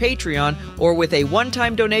podfeet.com/Patreon or with a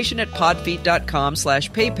one-time donation at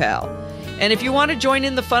podfeet.com/PayPal. And if you want to join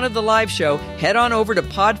in the fun of the live show, head on over to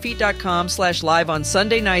podfeet.com/live on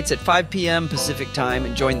Sunday nights at 5 p.m. Pacific time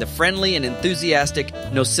and join the friendly and enthusiastic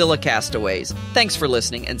NoScylla castaways. Thanks for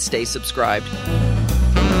listening and stay subscribed.